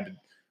quarter, and they had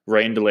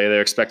rain delay.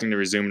 They're expecting to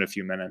resume in a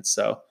few minutes,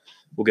 so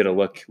we'll get a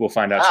look. We'll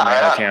find out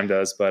tonight how Cam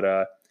does.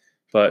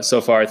 But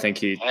so far, I think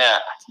he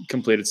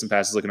completed some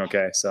passes looking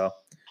okay. So.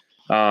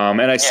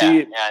 And I see.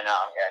 Yeah, I know.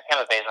 Yeah,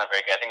 Tampa Bay's not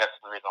very good. I think that's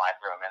the reason why I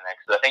threw him in there,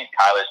 because I think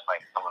Kyler's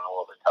playing someone a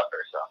little bit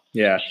tougher. So.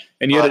 Yeah,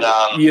 and you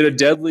had a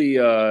deadly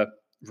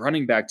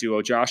running back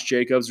duo: Josh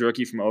Jacobs,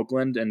 rookie from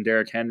Oakland, and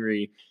Derrick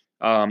Henry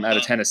out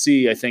of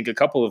Tennessee. I think a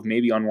couple of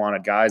maybe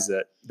unwanted guys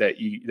that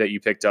you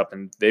picked up,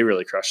 and they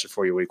really crushed it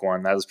for you week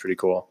one. That was pretty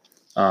cool.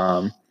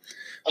 Yeah,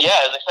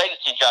 I was excited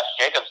to see Josh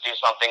Jacobs do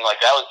something like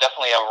that. Was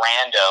definitely a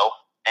rando,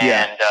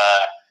 and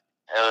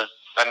it was.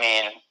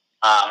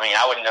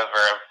 I would never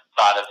have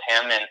thought of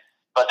him,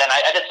 but then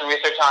I did some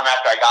research on him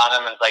after I got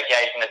him, and it's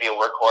he's going to be a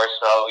workhorse,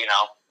 so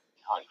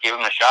give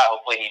him a shot.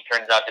 Hopefully he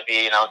turns out to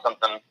be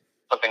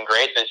something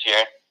great this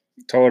year.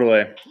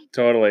 Totally.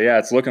 Yeah,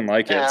 it's looking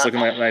like it. It's looking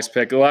like a nice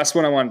pick. The last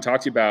one I want to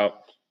talk to you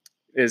about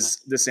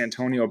is this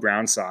Antonio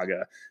Brown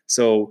saga.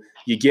 So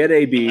you get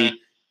AB,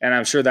 and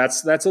I'm sure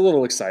that's a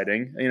little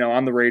exciting.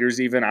 On the Raiders,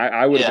 even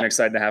I would have been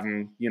excited to have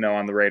him.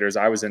 On the Raiders,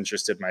 I was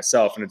interested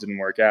myself, and it didn't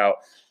work out.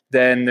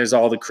 Then there's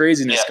all the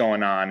craziness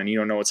going on, and you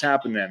don't know what's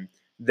happening.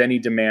 Then he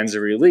demands a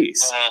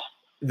release.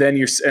 Then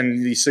you're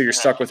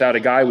stuck without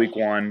a guy week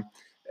one,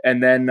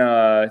 and then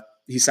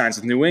he signs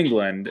with New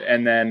England,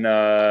 and then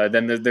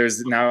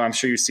there's now I'm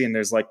sure you're seeing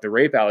there's the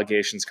rape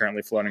allegations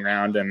currently floating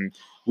around, and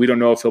we don't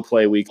know if he'll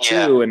play week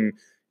 2, and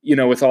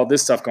with all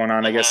this stuff going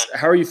on, I guess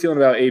how are you feeling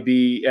about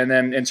AB? And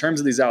then in terms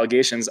of these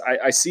allegations,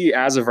 I see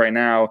as of right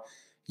now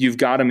you've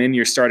got him in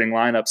your starting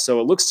lineup, so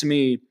it looks to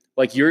me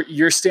like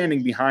you're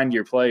standing behind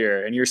your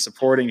player and you're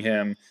supporting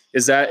him.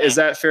 Is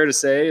that fair to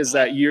say? Is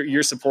that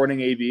you're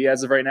supporting AB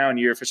as of right now, and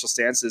your official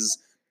stance is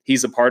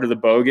he's a part of the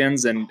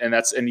Bogans and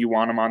you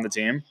want him on the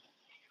team?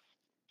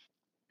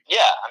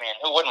 Yeah,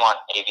 who wouldn't want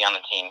AB on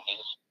the team?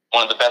 He's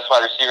one of the best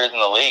wide receivers in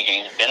the league,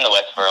 and he's been the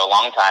West for a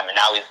long time, and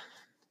now he's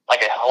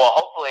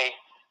hopefully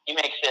he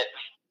makes it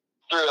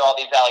through all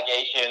these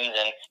allegations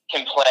and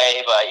can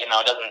play, but it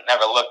doesn't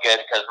never look good,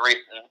 because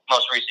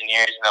most recent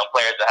years,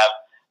 players that have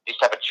these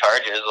type of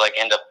charges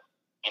end up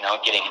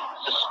getting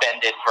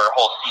suspended for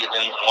whole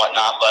seasons and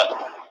whatnot. But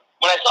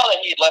when I saw that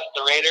he had left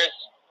the Raiders,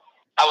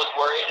 I was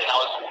worried, and I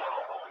was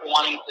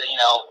wanting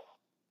to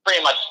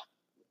pretty much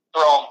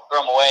throw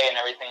him away and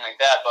everything like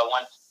that. But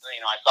once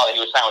I saw that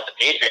he was signed with the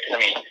Patriots,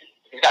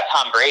 he's got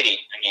Tom Brady.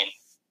 He's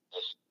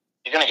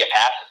going to get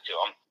passes to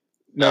him.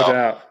 No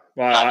doubt.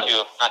 Wow. Not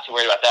too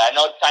worried about that.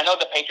 I know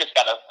the Patriots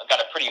got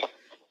a pretty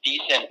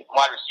decent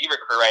wide receiver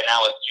crew right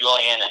now with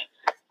Julian and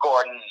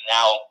Gordon and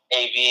now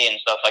AV and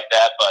stuff like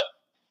that, but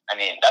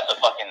that's a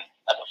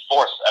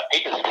force.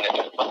 Patriots are going to be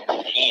a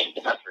fucking team,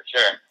 that's for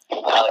sure. They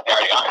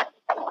already are.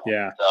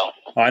 Yeah. So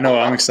I know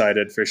I'm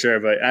excited for sure,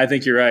 but I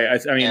think you're right.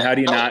 I mean, how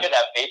do you not? It's good to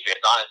have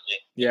Patriots, honestly.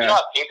 Yeah. If you don't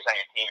have Patriots on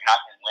your team, you're not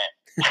going to win.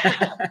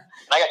 And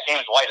I got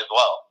James White as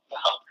well.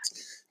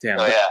 Damn,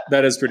 So, yeah.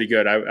 that is pretty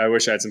good. I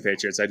wish I had some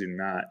Patriots. I do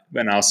not.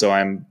 And also,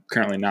 I'm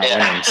currently not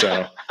winning,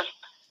 so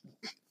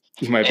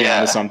you might be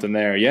onto something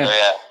there. Yeah. So,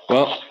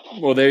 yeah.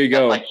 Well, there you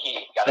go. Like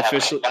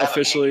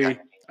Officially,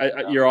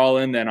 you're all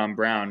in then on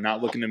Brown.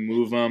 Not looking to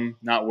move him.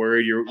 Not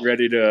worried. You're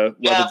ready to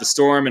weather the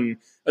storm. And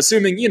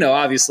assuming,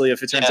 obviously,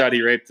 if it turns out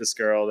he raped this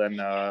girl, then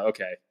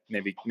okay,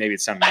 maybe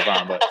it's time to move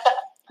on. But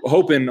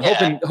hoping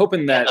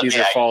that these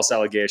are false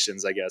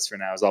allegations, I guess, for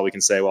now is all we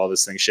can say while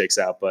this thing shakes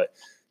out. But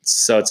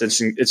so it's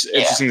interesting. It's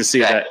interesting to see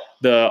that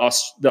the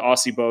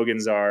Aussie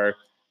Bogans are,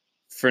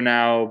 for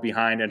now,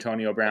 behind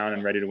Antonio Brown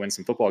and ready to win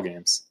some football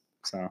games.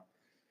 So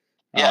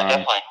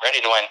definitely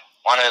ready to win.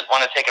 Want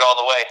to take it all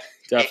the way.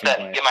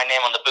 Definitely get my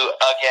name on the boot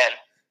again.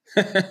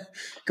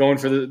 going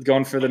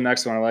for the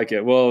next one. I like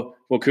it. Well,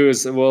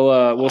 Kuz,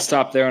 we'll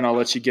stop there and I'll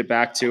let you get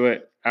back to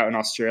it out in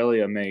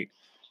Australia, mate.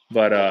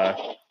 But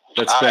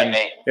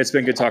it's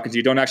been good talking to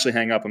you. Don't actually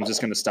hang up. I'm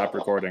just going to stop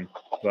recording.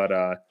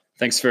 But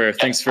thanks for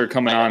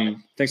coming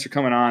on. Thanks for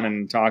coming on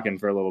and talking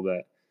for a little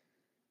bit.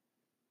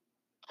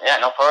 Yeah,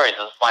 no worries. It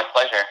was my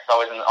pleasure. It's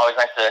always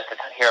nice to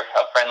hear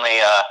a friendly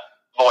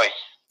voice.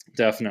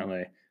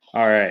 Definitely.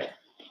 All right.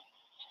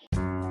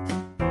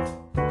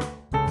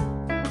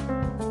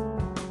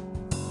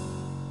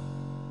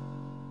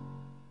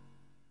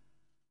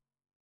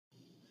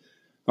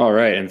 All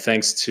right, and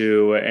thanks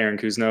to Aaron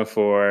Kuzno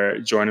for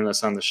joining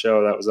us on the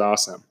show. That was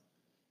awesome.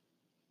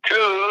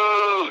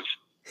 Kuz!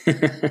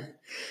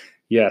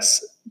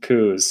 Yes,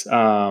 Kuz.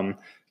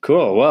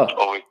 Cool. Well,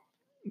 always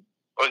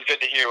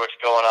good to hear what's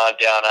going on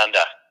down under.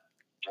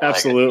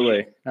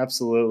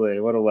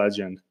 Absolutely. What a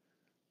legend.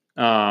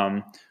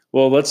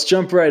 Well, let's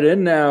jump right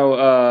in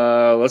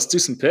now. Let's do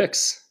some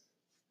picks,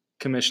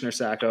 Commissioner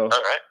Sacco. All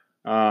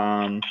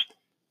right.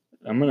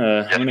 I'm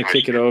gonna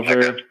kick it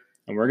over.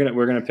 And we're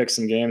gonna pick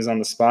some games on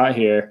the spot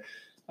here.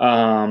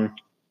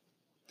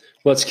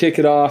 Let's kick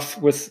it off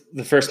with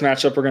the first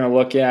matchup we're gonna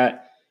look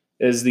at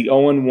is the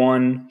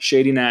 0-1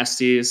 Shady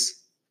Nasties.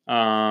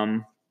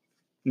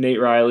 Nate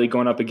Riley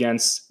going up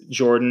against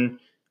Jordan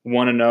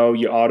 1-0.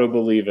 You ought to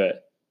believe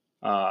it.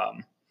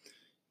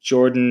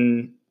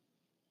 Jordan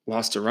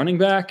lost a running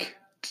back,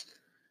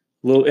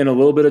 in a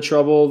little bit of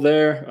trouble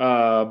there.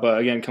 But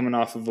again, coming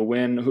off of a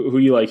win, who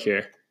you like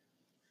here?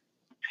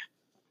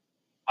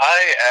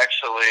 I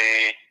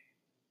actually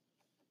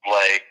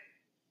like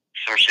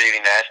some Shady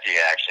Nasty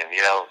action.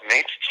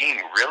 Nate's team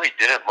really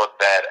didn't look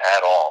bad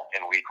at all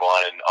in week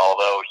one, and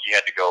although he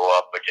had to go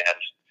up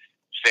against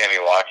Sammy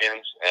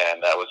Watkins,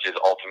 and that was his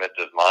ultimate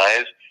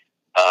demise,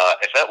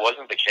 if that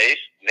wasn't the case,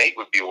 Nate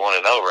would be 1-0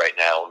 right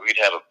now, and we'd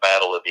have a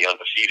battle of the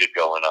undefeated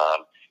going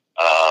on.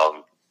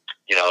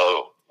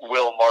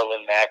 Will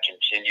Marlon Mack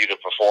continue to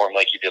perform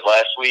like he did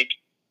last week?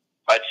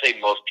 I'd say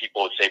most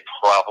people would say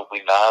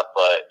probably not,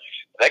 but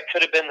that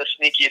could have been the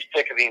sneakiest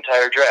pick of the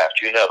entire draft.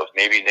 Who knows?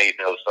 Maybe Nate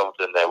knows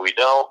something that we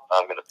don't.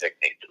 I'm going to pick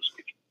Nate this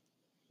week.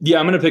 Yeah,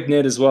 I'm going to pick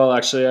Nate as well,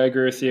 actually. I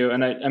agree with you.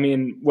 And I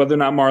mean, whether or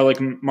not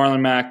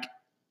Marlon Mack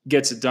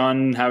gets it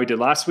done how he did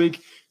last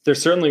week, they're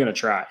certainly going to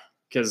try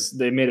because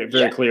they made it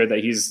very clear that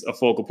he's a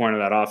focal point of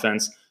that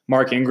offense.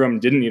 Mark Ingram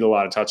didn't need a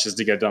lot of touches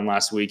to get done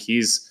last week.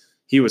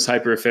 He was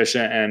hyper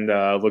efficient and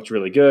looked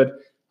really good.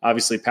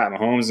 Obviously, Pat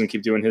Mahomes and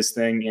keep doing his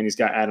thing, and he's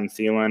got Adam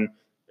Thielen.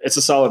 It's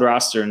a solid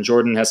roster, and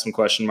Jordan has some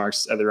question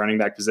marks at the running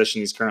back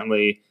position. He's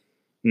currently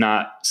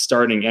not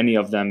starting any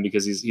of them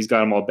because he's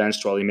got them all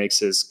benched while he makes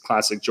his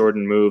classic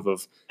Jordan move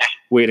of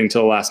waiting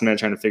till the last minute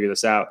trying to figure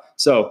this out.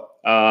 So,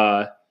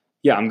 I'm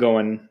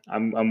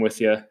with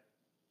you.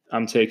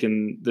 I'm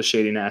taking the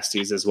Shady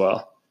Nasties as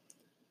well.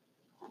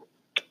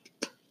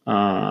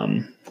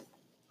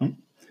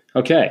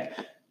 Okay.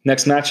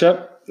 Next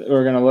matchup that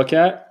we're going to look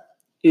at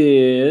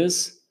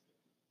is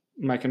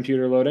my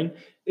computer loading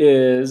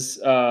is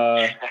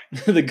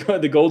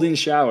the Golden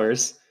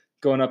Showers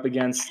going up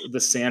against the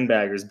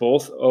Sandbaggers,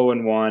 both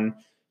 0-1,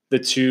 the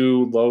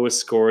two lowest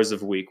scores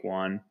of week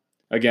one.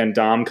 Again,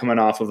 Dom coming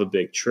off of a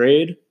big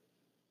trade,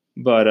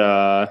 but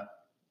go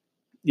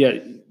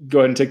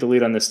ahead and take the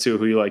lead on this too.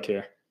 Who you like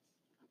here?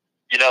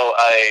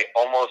 I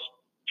almost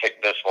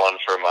picked this one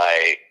for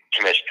my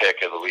commish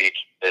pick of the week.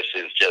 This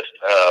is just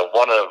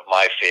one of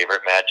my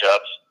favorite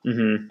matchups.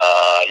 Mm-hmm.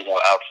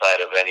 Outside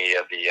of any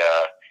of the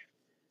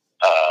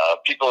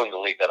people in the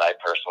league that I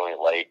personally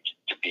like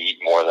to beat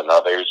more than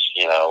others.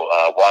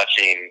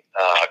 Watching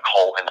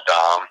Colt and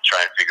Dom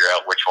try and figure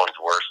out which one's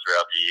worse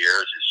throughout the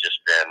years has just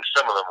been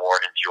some of the more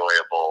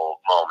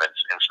enjoyable moments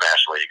in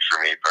Smash League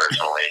for me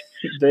personally.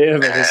 They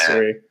have a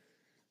history.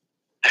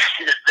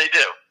 They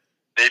do.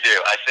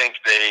 I think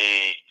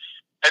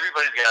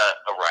everybody's got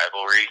a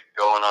rivalry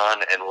going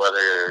on, and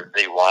whether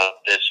they want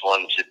this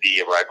one to be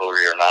a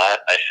rivalry or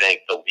not, I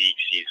think the league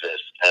sees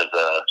this as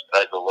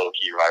a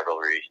low-key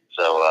rivalry.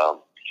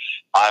 So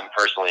I'm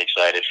personally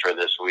excited for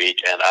this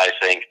week, and I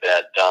think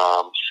that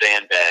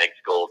sandbags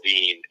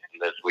Goldine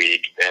this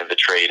week, and the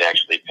trade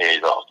actually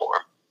pays off for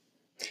him.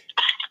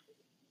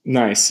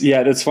 Nice.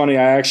 Yeah, that's funny.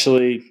 I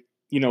actually,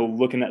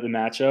 looking at the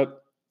matchup,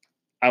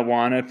 I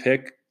want to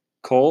pick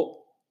Colt.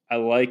 I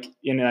like,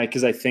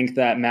 because I think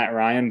that Matt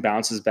Ryan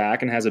bounces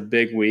back and has a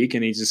big week,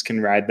 and he just can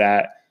ride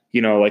that,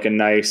 like a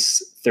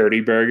nice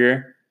 30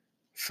 burger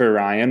for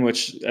Ryan,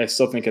 which I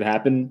still think could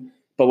happen.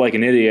 But like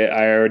an idiot,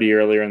 I already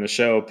earlier in the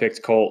show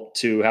picked Colt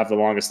to have the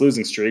longest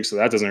losing streak, so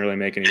that doesn't really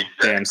make any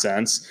damn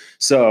sense.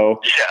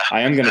 So Yeah.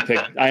 I am gonna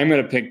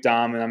pick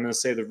Dom, and I'm gonna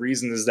say the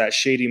reason is that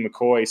Shady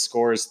McCoy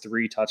scores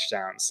 3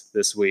 touchdowns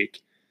this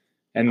week,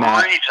 and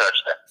that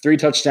 3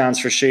 touchdowns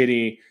for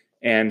Shady,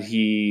 and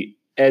he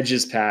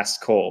edges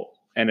past Colt,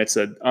 and it's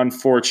an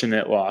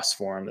unfortunate loss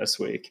for him this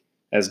week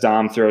as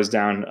Dom throws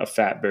down a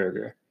fat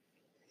burger.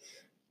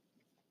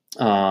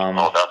 All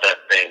about that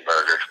same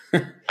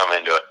burger. I'm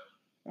into it.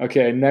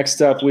 Okay,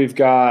 next up we've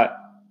got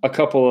a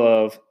couple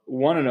of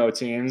 1-0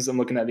 teams. I'm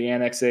looking at the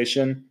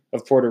annexation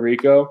of Puerto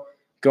Rico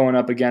going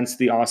up against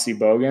the Aussie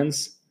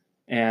Bogans.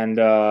 And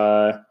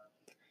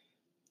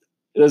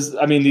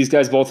these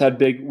guys both had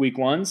big week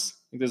ones.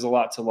 I think there's a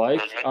lot to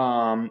like.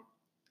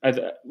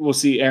 We'll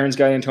see Aaron's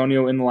got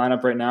Antonio in the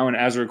lineup right now, and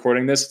as we're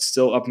recording this, it's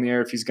still up in the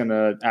air if he's going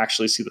to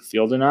actually see the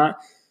field or not.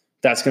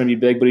 That's going to be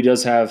big, but he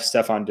does have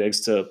Stephon Diggs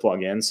to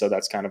plug in, so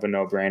that's kind of a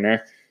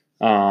no-brainer.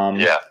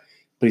 Yeah.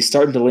 But he's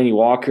starting Delaney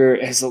Walker.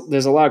 There's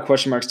a lot of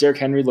question marks. Derrick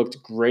Henry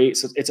looked great,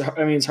 so it's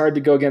hard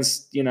to go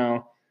against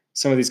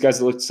some of these guys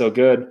that looked so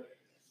good.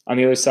 On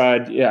the other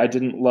side, I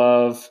didn't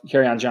love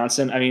Kerryon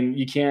Johnson. I mean,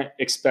 you can't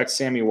expect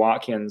Sammy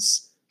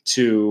Watkins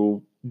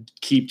to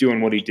keep doing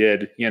what he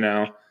did,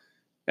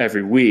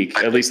 every week,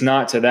 at least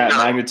not to that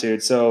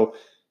magnitude. So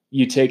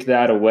you take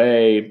that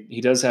away.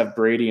 He does have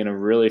Brady in a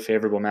really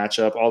favorable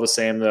matchup. All the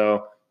same,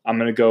 though, I'm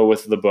going to go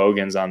with the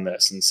Bogans on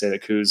this and say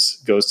that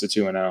Kuz goes to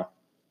 2-0.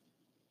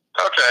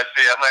 Okay,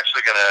 see, I'm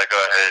actually going to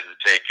go ahead and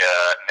take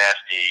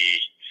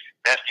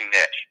Nasty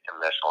Nick in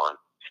this one.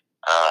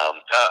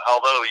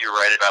 Although you're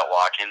right about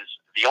Watkins,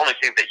 the only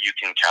thing that you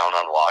can count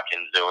on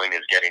Watkins doing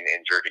is getting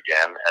injured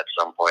again at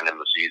some point in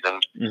the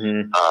season.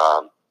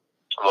 Mm-hmm.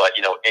 But,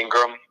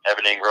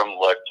 Evan Ingram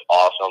looked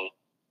awesome,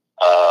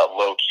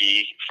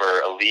 low-key for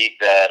a league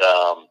that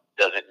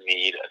doesn't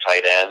need a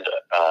tight end.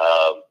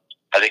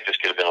 I think this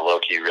could have been a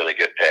low-key really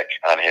good pick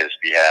on his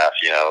behalf.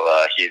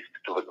 He's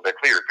the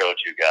clear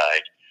go-to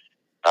guy.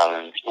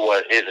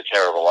 What is a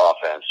terrible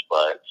offense,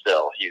 but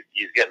still,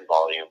 he's getting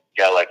volume.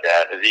 A guy like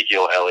that.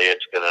 Ezekiel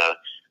Elliott's going to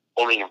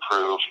only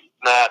improve.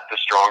 Not the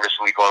strongest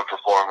week one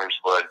performance,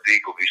 but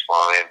Zeke will be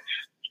fine.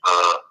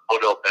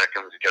 Odell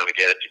Beckham's going to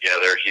get it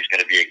together. He's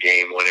going to be a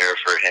game winner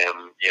for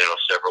him,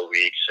 several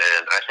weeks.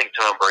 And I think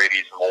Tom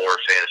Brady's more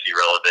fantasy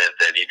relevant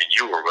than even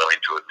you were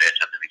willing to admit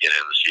at the beginning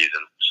of the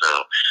season. So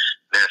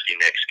Nasty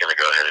Nick's going to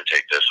go ahead and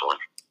take this one.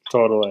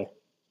 Totally.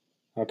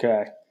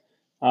 Okay.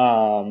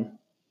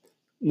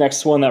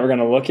 Next one that we're going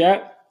to look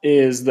at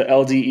is the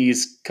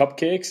LDE's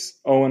Cupcakes,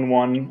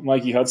 0-1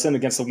 Mikey Hudson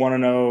against the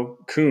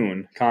 1-0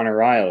 Coon, Connor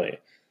Riley.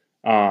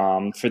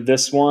 For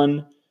this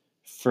one,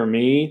 for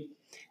me,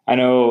 I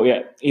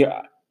know,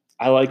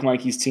 I like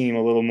Mikey's team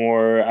a little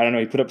more. I don't know,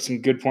 he put up some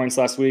good points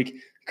last week.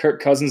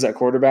 Kirk Cousins at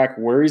quarterback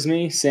worries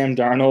me. Sam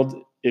Darnold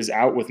is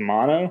out with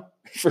mono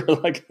for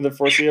like the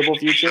foreseeable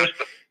future,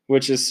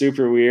 which is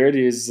super weird.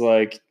 He's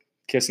like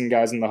kissing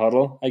guys in the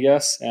huddle, I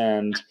guess,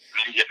 and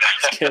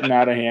it's getting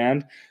out of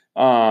hand.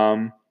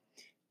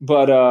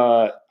 But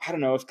I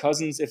don't know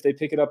if they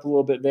pick it up a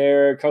little bit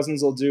there,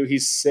 Cousins will do.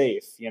 He's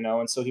safe,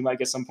 and so he might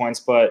get some points.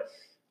 But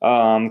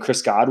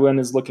Chris Godwin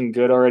is looking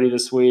good already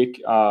this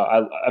week.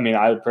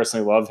 I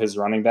personally love his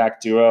running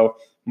back duo.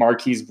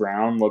 Marquise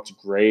Brown looked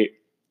great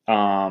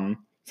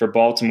for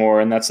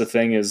Baltimore, and that's the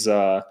thing is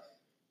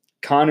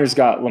Connor's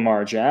got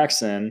Lamar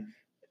Jackson.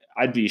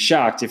 I'd be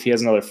shocked if he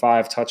has another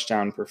 5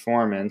 touchdown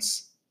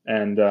performance.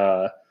 And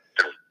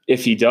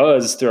if he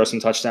does throw some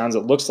touchdowns,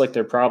 it looks like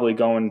they're probably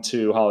going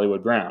to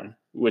Hollywood Brown,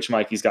 which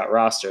Mikey's got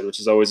rostered, which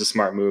is always a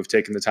smart move,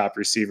 taking the top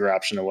receiver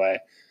option away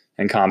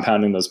and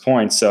compounding those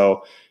points.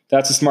 So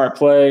that's a smart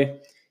play.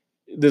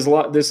 There's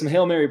some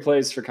Hail Mary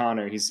plays for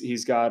Connor.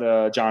 He's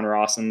got John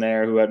Ross in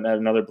there who had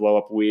another blow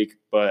up week,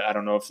 but I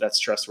don't know if that's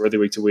trustworthy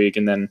week to week.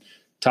 And then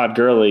Todd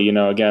Gurley,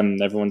 again,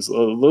 everyone's a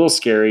little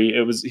scary.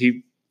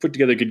 He put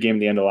together a good game at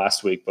the end of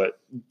last week, but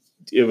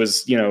it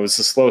was a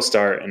slow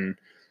start, and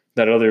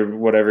that other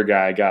whatever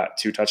guy got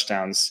 2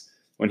 touchdowns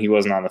when he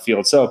wasn't on the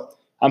field. So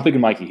I'm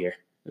picking Mikey here,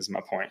 is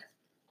my point.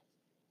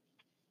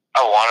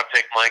 I want to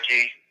pick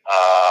Mikey.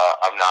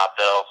 I'm not,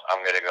 though.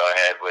 I'm going to go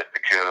ahead with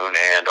the Coon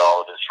and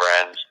all of his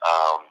friends.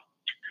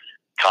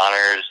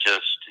 Connor is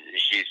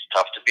he's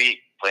tough to beat,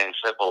 plain and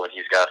simple, and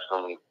he's got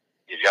some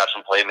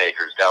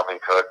playmakers. Dalvin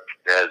Cook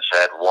has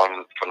had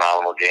one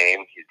phenomenal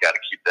game. He's got to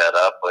keep that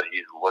up, but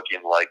he's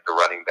looking like the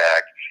running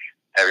back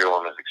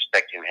everyone was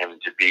expecting him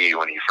to be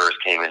when he first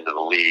came into the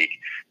league.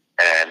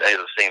 And it's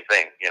the same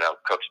thing.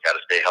 Cook's got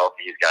to stay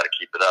healthy. He's got to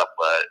keep it up,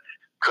 but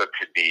Cook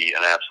could be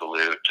an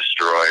absolute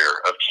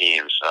destroyer of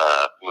teams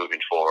moving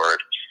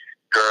forward.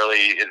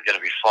 Gurley is going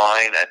to be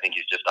fine. I think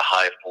he's just a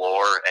high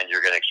floor, and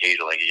you're going to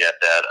occasionally get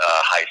that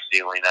high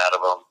ceiling out of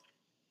him.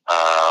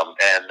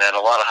 And then a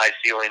lot of high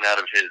ceiling out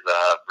of his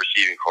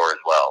receiving core as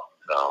well.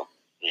 So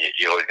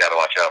you always got to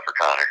watch out for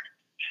Connor.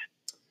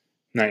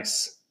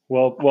 Nice.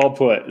 Well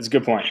put. It's a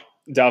good point.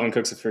 Dalvin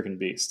Cook's a freaking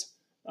beast.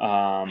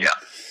 Yeah.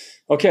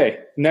 Okay,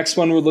 next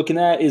one we're looking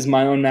at is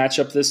my own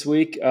matchup this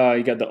week.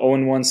 You got the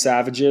 0-1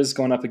 Savages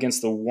going up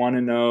against the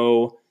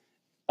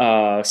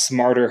 1-0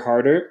 Smarter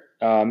Harder,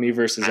 me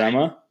versus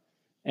Emma.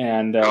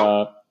 And,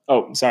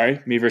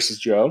 me versus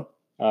Joe.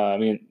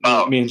 Me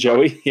and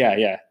Joey.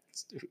 Yeah.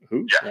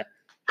 Who? Yeah.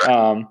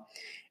 Right.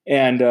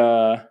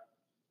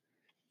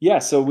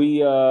 So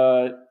we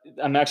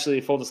I'm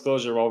actually, full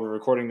disclosure, while we're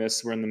recording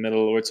this, we're in the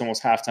middle, it's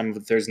almost halftime of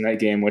the Thursday night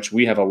game, which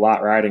we have a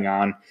lot riding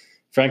on.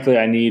 Frankly,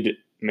 I need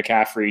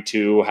McCaffrey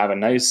to have a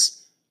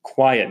nice,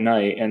 quiet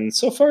night, and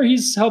so far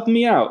he's helping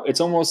me out. It's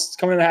almost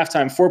coming to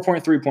halftime,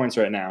 4.3 points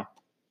right now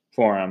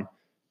for him.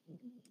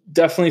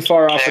 Definitely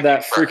far off of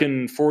that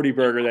freaking 40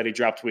 burger that he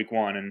dropped week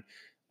 1, and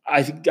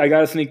I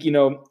got to think,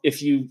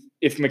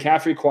 if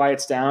McCaffrey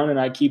quiets down and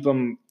I keep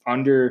him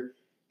under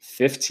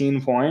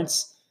 15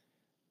 points,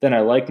 then I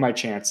like my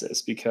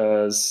chances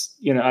because,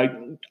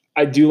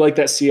 I do like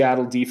that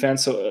Seattle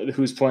defense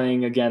who's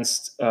playing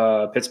against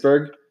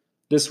Pittsburgh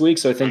this week.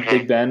 So I think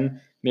Big Ben,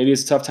 maybe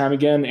it's a tough time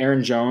again.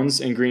 Aaron Jones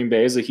in Green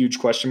Bay is a huge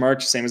question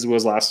mark, same as it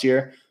was last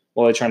year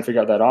while they try and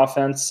figure out that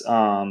offense.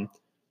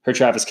 Her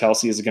Travis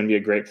Kelce is going to be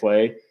a great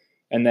play.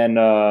 And then,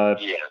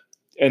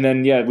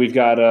 we've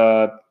got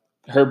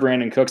her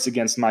Brandon Cooks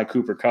against my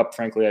Cooper Kupp,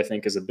 frankly, I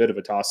think is a bit of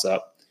a toss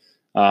up.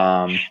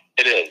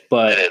 It is.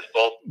 But, it is.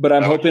 But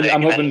I'm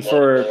hoping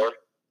for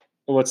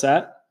 – what's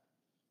that?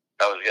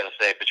 I was going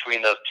to say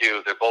between those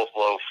two, they're both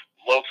low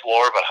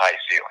floor but high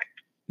ceiling.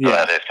 So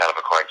yeah. That is kind of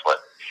a coin flip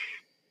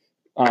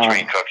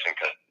between Cooks and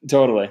Cooks.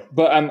 Totally.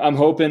 But I'm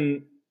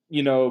hoping,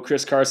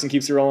 Chris Carson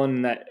keeps it rolling.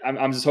 And that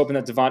I'm just hoping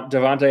that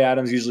Devontae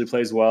Adams usually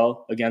plays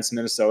well against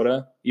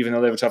Minnesota. Even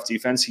though they have a tough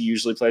defense, he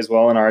usually plays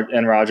well,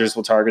 and Rodgers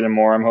will target him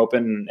more, I'm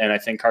hoping. And I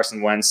think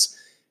Carson Wentz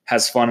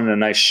has fun in a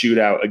nice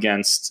shootout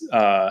against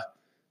the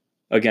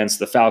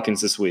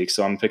Falcons this week.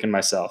 So I'm picking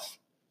myself.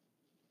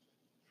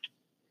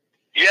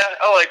 Yeah,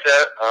 I like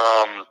that.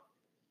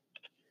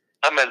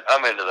 I'm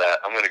into that.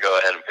 I'm going to go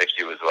ahead and pick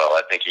you as well.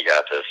 I think you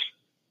got this.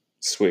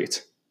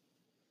 Sweet.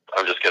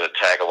 I'm just going to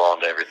tag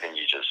along to everything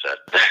you just said.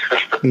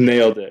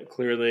 Nailed it.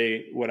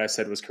 Clearly, what I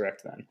said was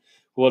correct then.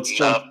 Well,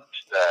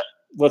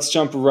 let's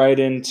jump right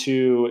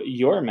into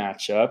your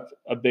matchup,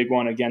 a big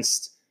one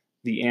against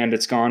the And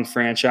It's Gone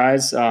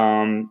franchise,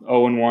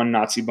 0-1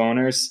 Nazi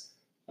Boners,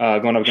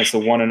 going up against the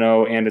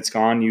 1-0 And It's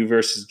Gone, you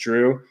versus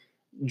Drew.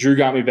 Drew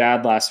got me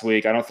bad last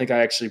week. I don't think I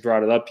actually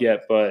brought it up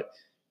yet, but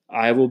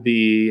I will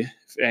be,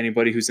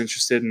 anybody who's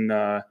interested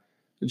in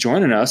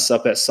joining us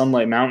up at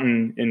Sunlight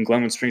Mountain in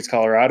Glenwood Springs,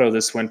 Colorado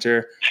this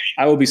winter,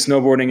 I will be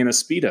snowboarding in a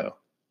Speedo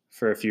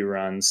for a few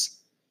runs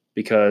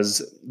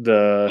because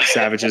the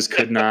Savages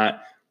could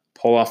not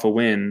pull off a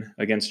win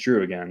against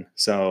Drew again.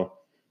 So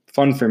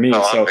fun for me.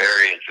 I'm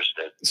very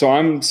interested. So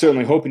I'm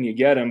certainly hoping you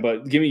get him,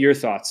 but give me your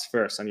thoughts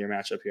first on your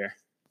matchup here.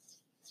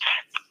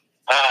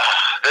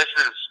 It's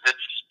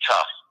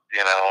tough,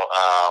 it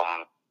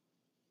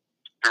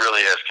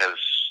really is, because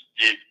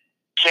you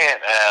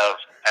can't have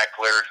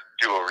Eckler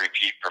do a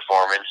repeat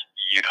performance.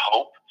 You'd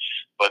hope,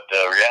 but the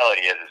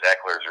reality is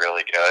Eckler is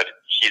really good.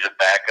 He's a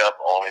backup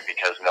only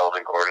because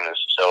Melvin Gordon is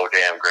so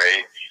damn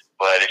great.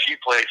 But if you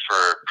played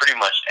for pretty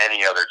much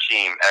any other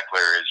team,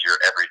 Eckler is your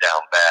every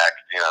down back.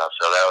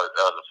 So that was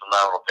a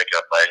phenomenal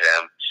pickup by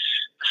him.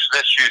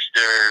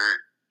 Smith-Schuster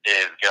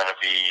is going to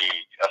be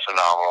a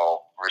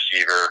phenomenal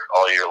receiver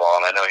all year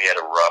long. I know he had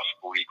a rough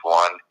week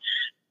 1.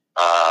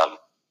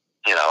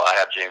 I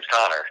have James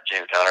Conner.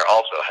 James Conner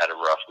also had a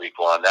rough week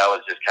 1. That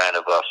was just kind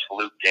of a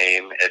fluke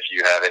game. If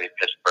you have any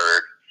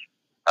Pittsburgh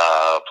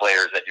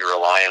players that you're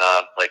relying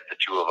on, like the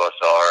two of us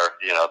are,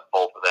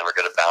 both of them are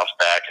going to bounce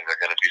back and they're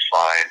going to do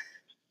fine.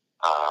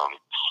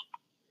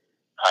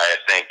 I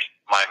think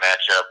my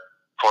matchup,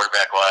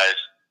 quarterback-wise,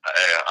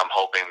 I'm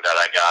hoping that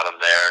I got him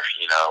there.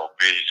 You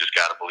just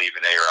got to believe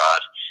in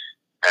A-Rod.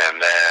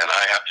 And then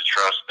I have to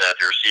trust that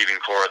the receiving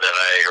core that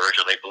I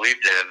originally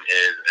believed in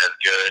is as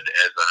good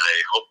as I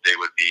hoped they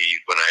would be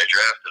when I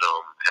drafted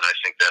them. And I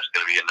think that's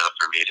going to be enough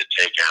for me to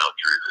take out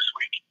Drew this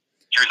week.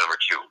 Drew number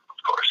 2, of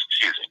course.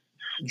 Excuse me.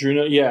 Drew,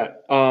 yeah.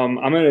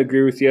 I'm going to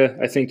agree with you.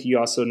 I think you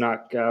also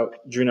knocked out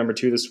Drew number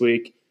 2 this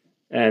week.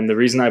 And the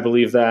reason I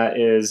believe that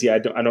is, I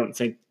don't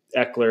think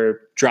Eckler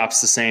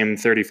drops the same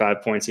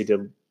 35 points he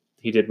did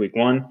week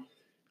 1.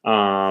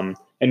 And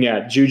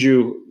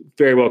Juju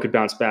very well could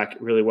bounce back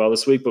really well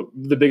this week. But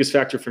the biggest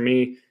factor for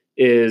me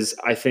is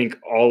I think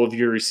all of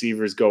your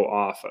receivers go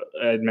off.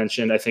 I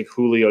mentioned, I think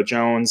Julio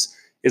Jones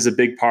is a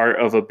big part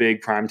of a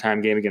big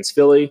primetime game against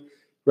Philly.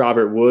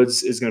 Robert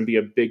Woods is going to be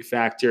a big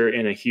factor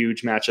in a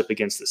huge matchup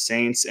against the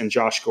Saints. And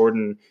Josh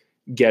Gordon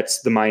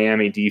gets the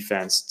Miami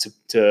defense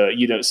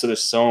to so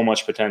there's so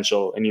much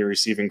potential in your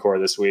receiving core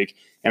this week.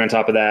 And on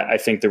top of that, I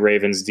think the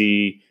Ravens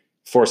D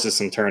forces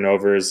some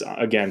turnovers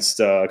against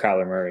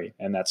Kyler Murray,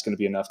 and that's going to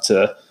be enough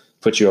to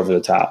put you over the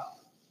top.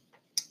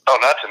 Oh,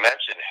 not to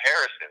mention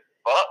Harrison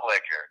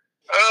Buttlicker.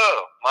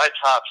 my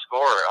top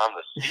scorer on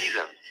the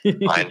season,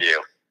 mind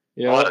you.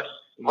 Yeah.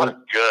 What a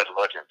good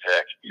looking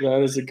pick.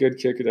 That is a good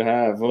kicker to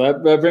have.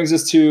 Well, that brings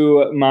us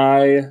to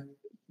my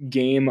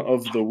game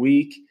of the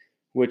week,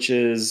 which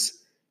is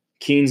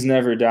Keens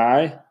Never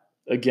Die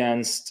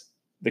against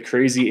the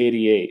Crazy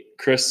 88,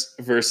 Chris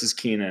versus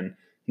Keenan. And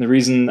the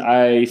reason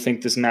I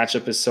think this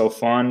matchup is so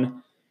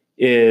fun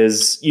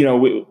is,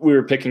 we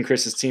were picking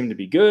Chris's team to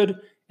be good,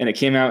 and it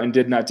came out and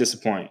did not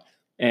disappoint.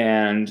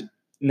 And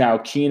now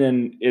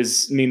Keenan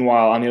is,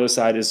 meanwhile, on the other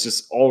side, is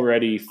just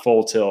already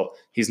full tilt.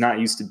 He's not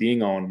used to being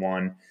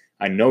 0-1.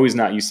 I know he's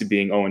not used to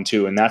being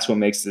 0-2, and that's what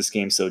makes this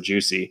game so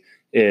juicy,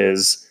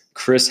 is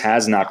Chris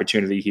has an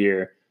opportunity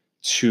here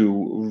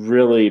to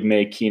really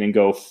make Keenan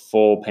go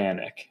full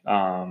panic.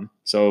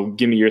 So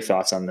give me your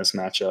thoughts on this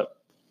matchup.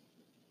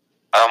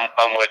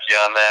 I'm with you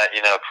on that.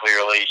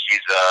 Clearly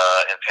he's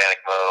in panic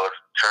mode.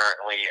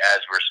 Currently,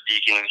 as we're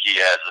speaking, he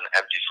has an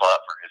empty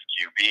slot for his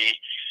QB,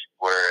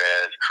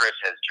 whereas Chris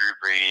has Drew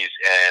Brees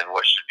and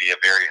what should be a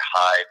very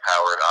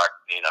high-powered,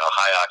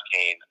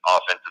 high-octane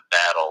offensive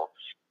battle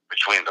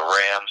between the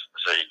Rams.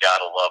 So you got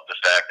to love the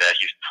fact that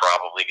he's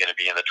probably going to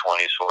be in the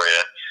 20s for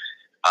you.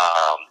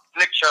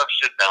 Nick Chubb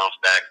should bounce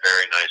back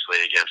very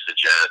nicely against the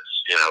Jets,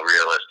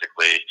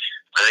 realistically.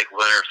 I think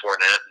Leonard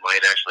Fournette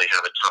might actually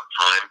have a tough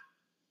time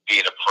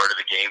being a part of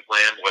the game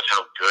plan with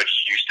how good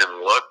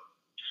Houston looked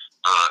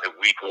in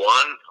week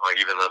one, or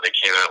even though they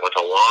came out with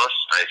a loss.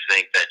 I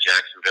think that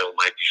Jacksonville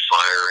might be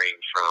firing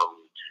from,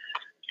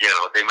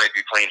 they might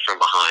be playing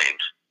from behind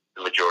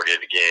the majority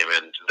of the game,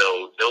 and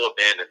they'll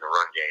abandon the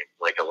run game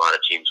like a lot of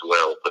teams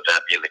will. But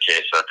that being the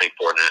case, I think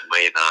Fournette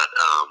may not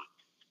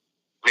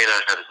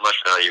have as much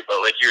value. But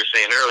like you were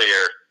saying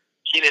earlier,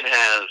 Keenan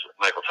has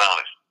Michael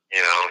Thomas.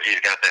 He's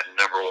got that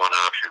number one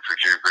option for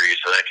Drew Brees,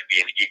 so that could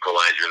be an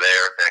equalizer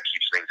there. That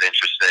keeps things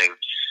interesting.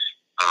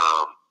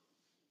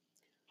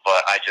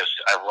 But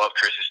I love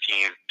Chris's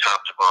team, top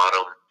to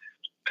bottom.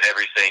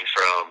 Everything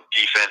from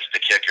defense to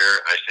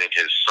kicker, I think,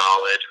 is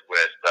solid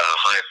with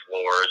high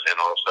floors and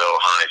also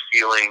high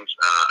ceilings.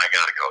 I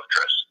got to go with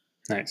Chris.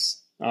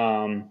 Nice.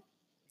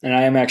 And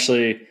I am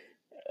actually,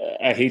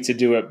 I hate to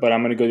do it, but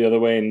I'm going to go the other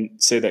way and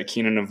say that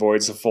Keenan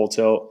avoids a full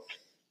tilt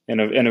in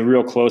a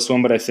real close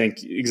one. But I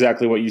think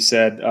exactly what you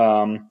said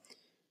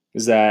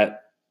is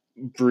that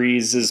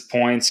Breeze's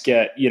points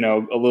get,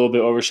 a little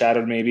bit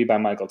overshadowed maybe by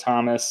Michael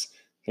Thomas.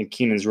 I think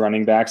Keenan's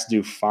running backs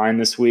do fine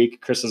this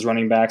week. Chris's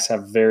running backs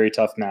have very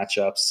tough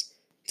matchups.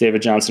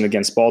 David Johnson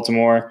against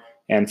Baltimore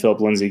and Philip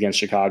Lindsay against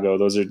Chicago.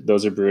 Those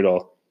are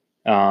brutal.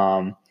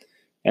 And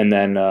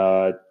then,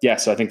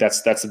 so I think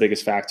that's the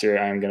biggest factor.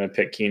 I'm going to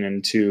pick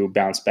Keenan to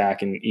bounce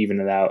back and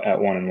even it out at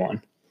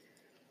 1-1.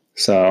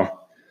 So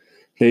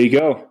there you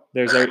go.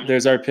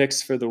 There's our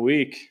picks for the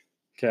week,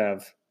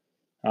 Kev.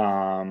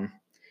 One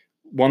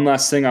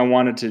last thing I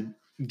wanted to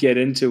get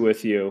into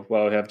with you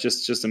while we have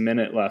just a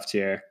minute left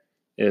here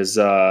is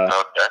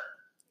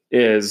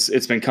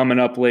it's been coming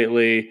up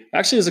lately.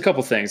 Actually, there's a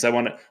couple things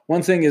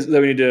one thing is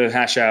that we need to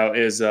hash out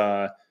is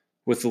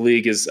with the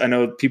league is I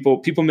know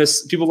people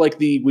like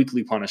the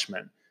weekly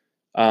punishment.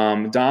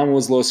 Dom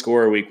was low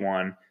scorer week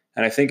 1,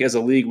 and I think as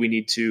a league we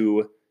need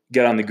to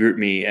get on the group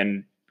me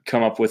and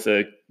come up with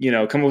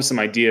some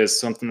ideas,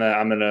 something that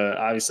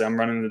I'm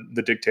running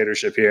the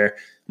dictatorship here.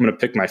 I'm going to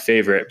pick my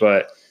favorite,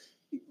 but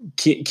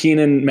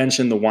Keenan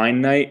mentioned the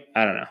wine night.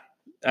 I don't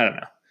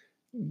know.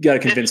 Got to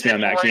convince me on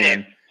that,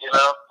 Keenan.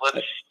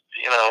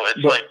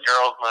 It's like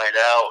girls' night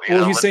out.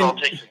 Let's all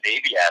take some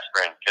baby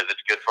aspirin because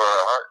it's good for our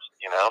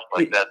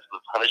hearts. That's the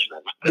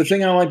punishment. The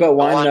thing I don't like about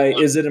wine night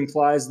is it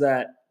implies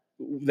that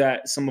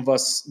some of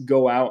us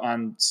go out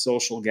on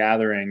social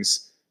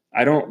gatherings.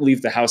 I don't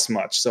leave the house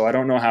much, so I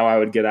don't know how I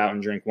would get out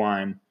and drink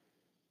wine,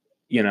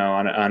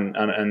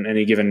 on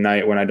any given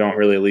night when I don't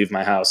really leave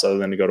my house other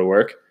than to go to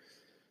work.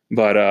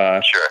 But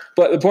sure.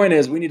 But the point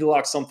is, we need to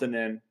lock something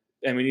in,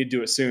 and we need to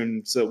do it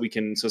soon so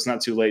it's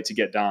not too late to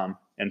get Dom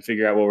and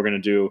figure out what we're gonna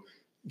do.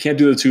 Can't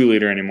do the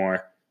 2-liter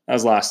anymore. That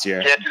was last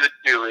year. Can't do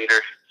the 2-liter.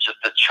 Just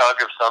a chug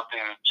of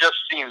something just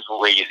seems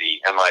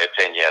lazy, in my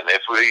opinion.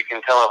 If we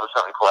can come up with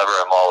something clever,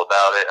 I'm all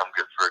about it. I'm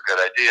good for good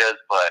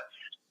ideas, but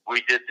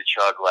we did the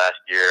chug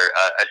last year.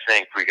 I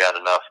think we got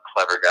enough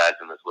clever guys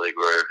in this league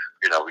where,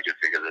 we could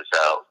figure this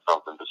out.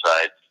 Something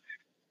besides,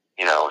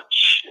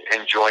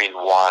 enjoying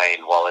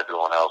wine while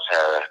everyone else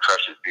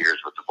crushes beers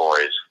with the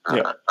boys.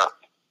 Yeah.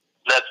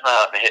 That's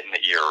not hitting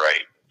the ear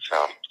right.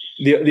 So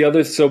the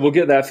other, so we'll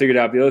get that figured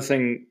out. The other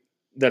thing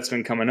that's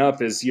been coming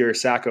up is your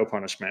Sacco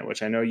punishment,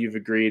 which I know you've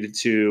agreed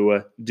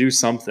to do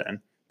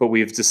something, but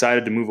we've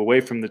decided to move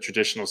away from the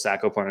traditional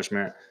Sacco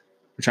punishment.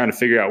 We're trying to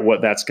figure out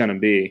what that's going to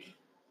be.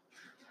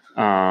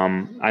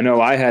 I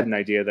know I had an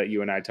idea that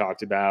you and I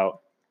talked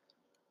about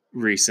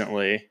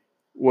recently.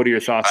 What are your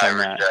thoughts on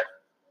that?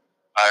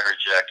 I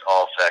reject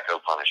all Sacco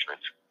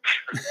punishments.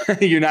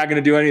 You're not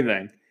going to do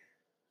anything.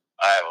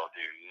 I will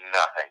do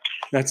nothing.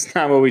 That's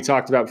not what we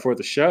talked about before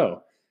the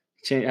show.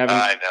 I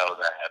know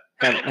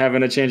that.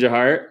 Having a change of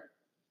heart?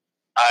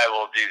 I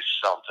will do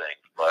something,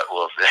 but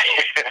we'll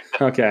see.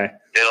 Okay.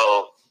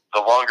 the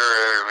longer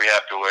we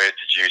have to wait,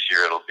 the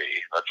juicier it'll be.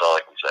 That's all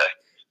I can say.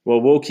 Well,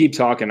 we'll keep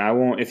talking. I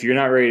won't. If you're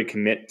not ready to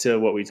commit to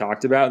what we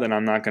talked about, then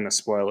I'm not going to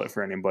spoil it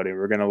for anybody.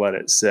 We're going to let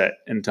it sit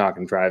and talk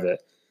in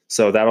private.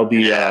 So that'll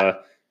be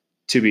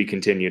to be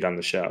continued on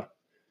the show.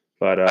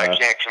 But I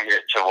can't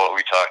commit to what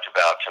we talked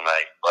about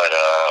tonight, but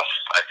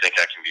I think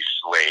I can be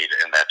swayed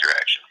in that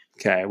direction.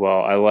 Okay.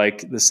 Well, I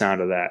like the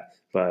sound of that,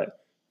 but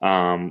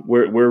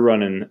we're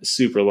running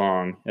super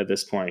long at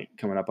this point,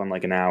 coming up on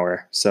like an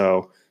hour.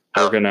 So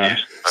we're gonna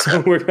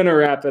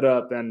wrap it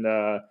up. And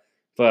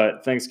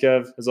but thanks,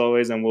 Kev, as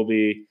always, and we'll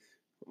be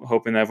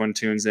hoping that everyone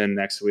tunes in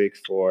next week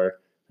for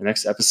the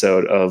next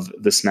episode of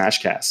the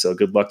Smashcast. So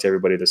good luck to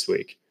everybody this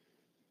week.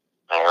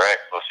 All right,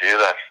 we'll see you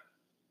then.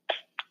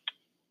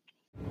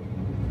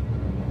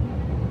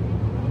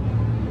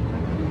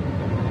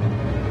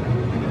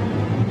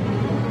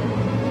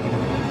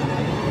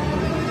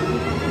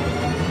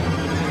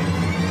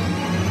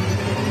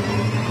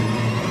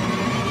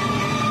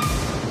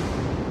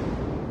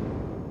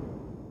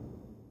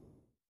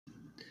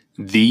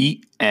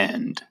 The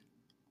end.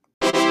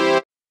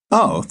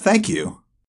 Oh, thank you.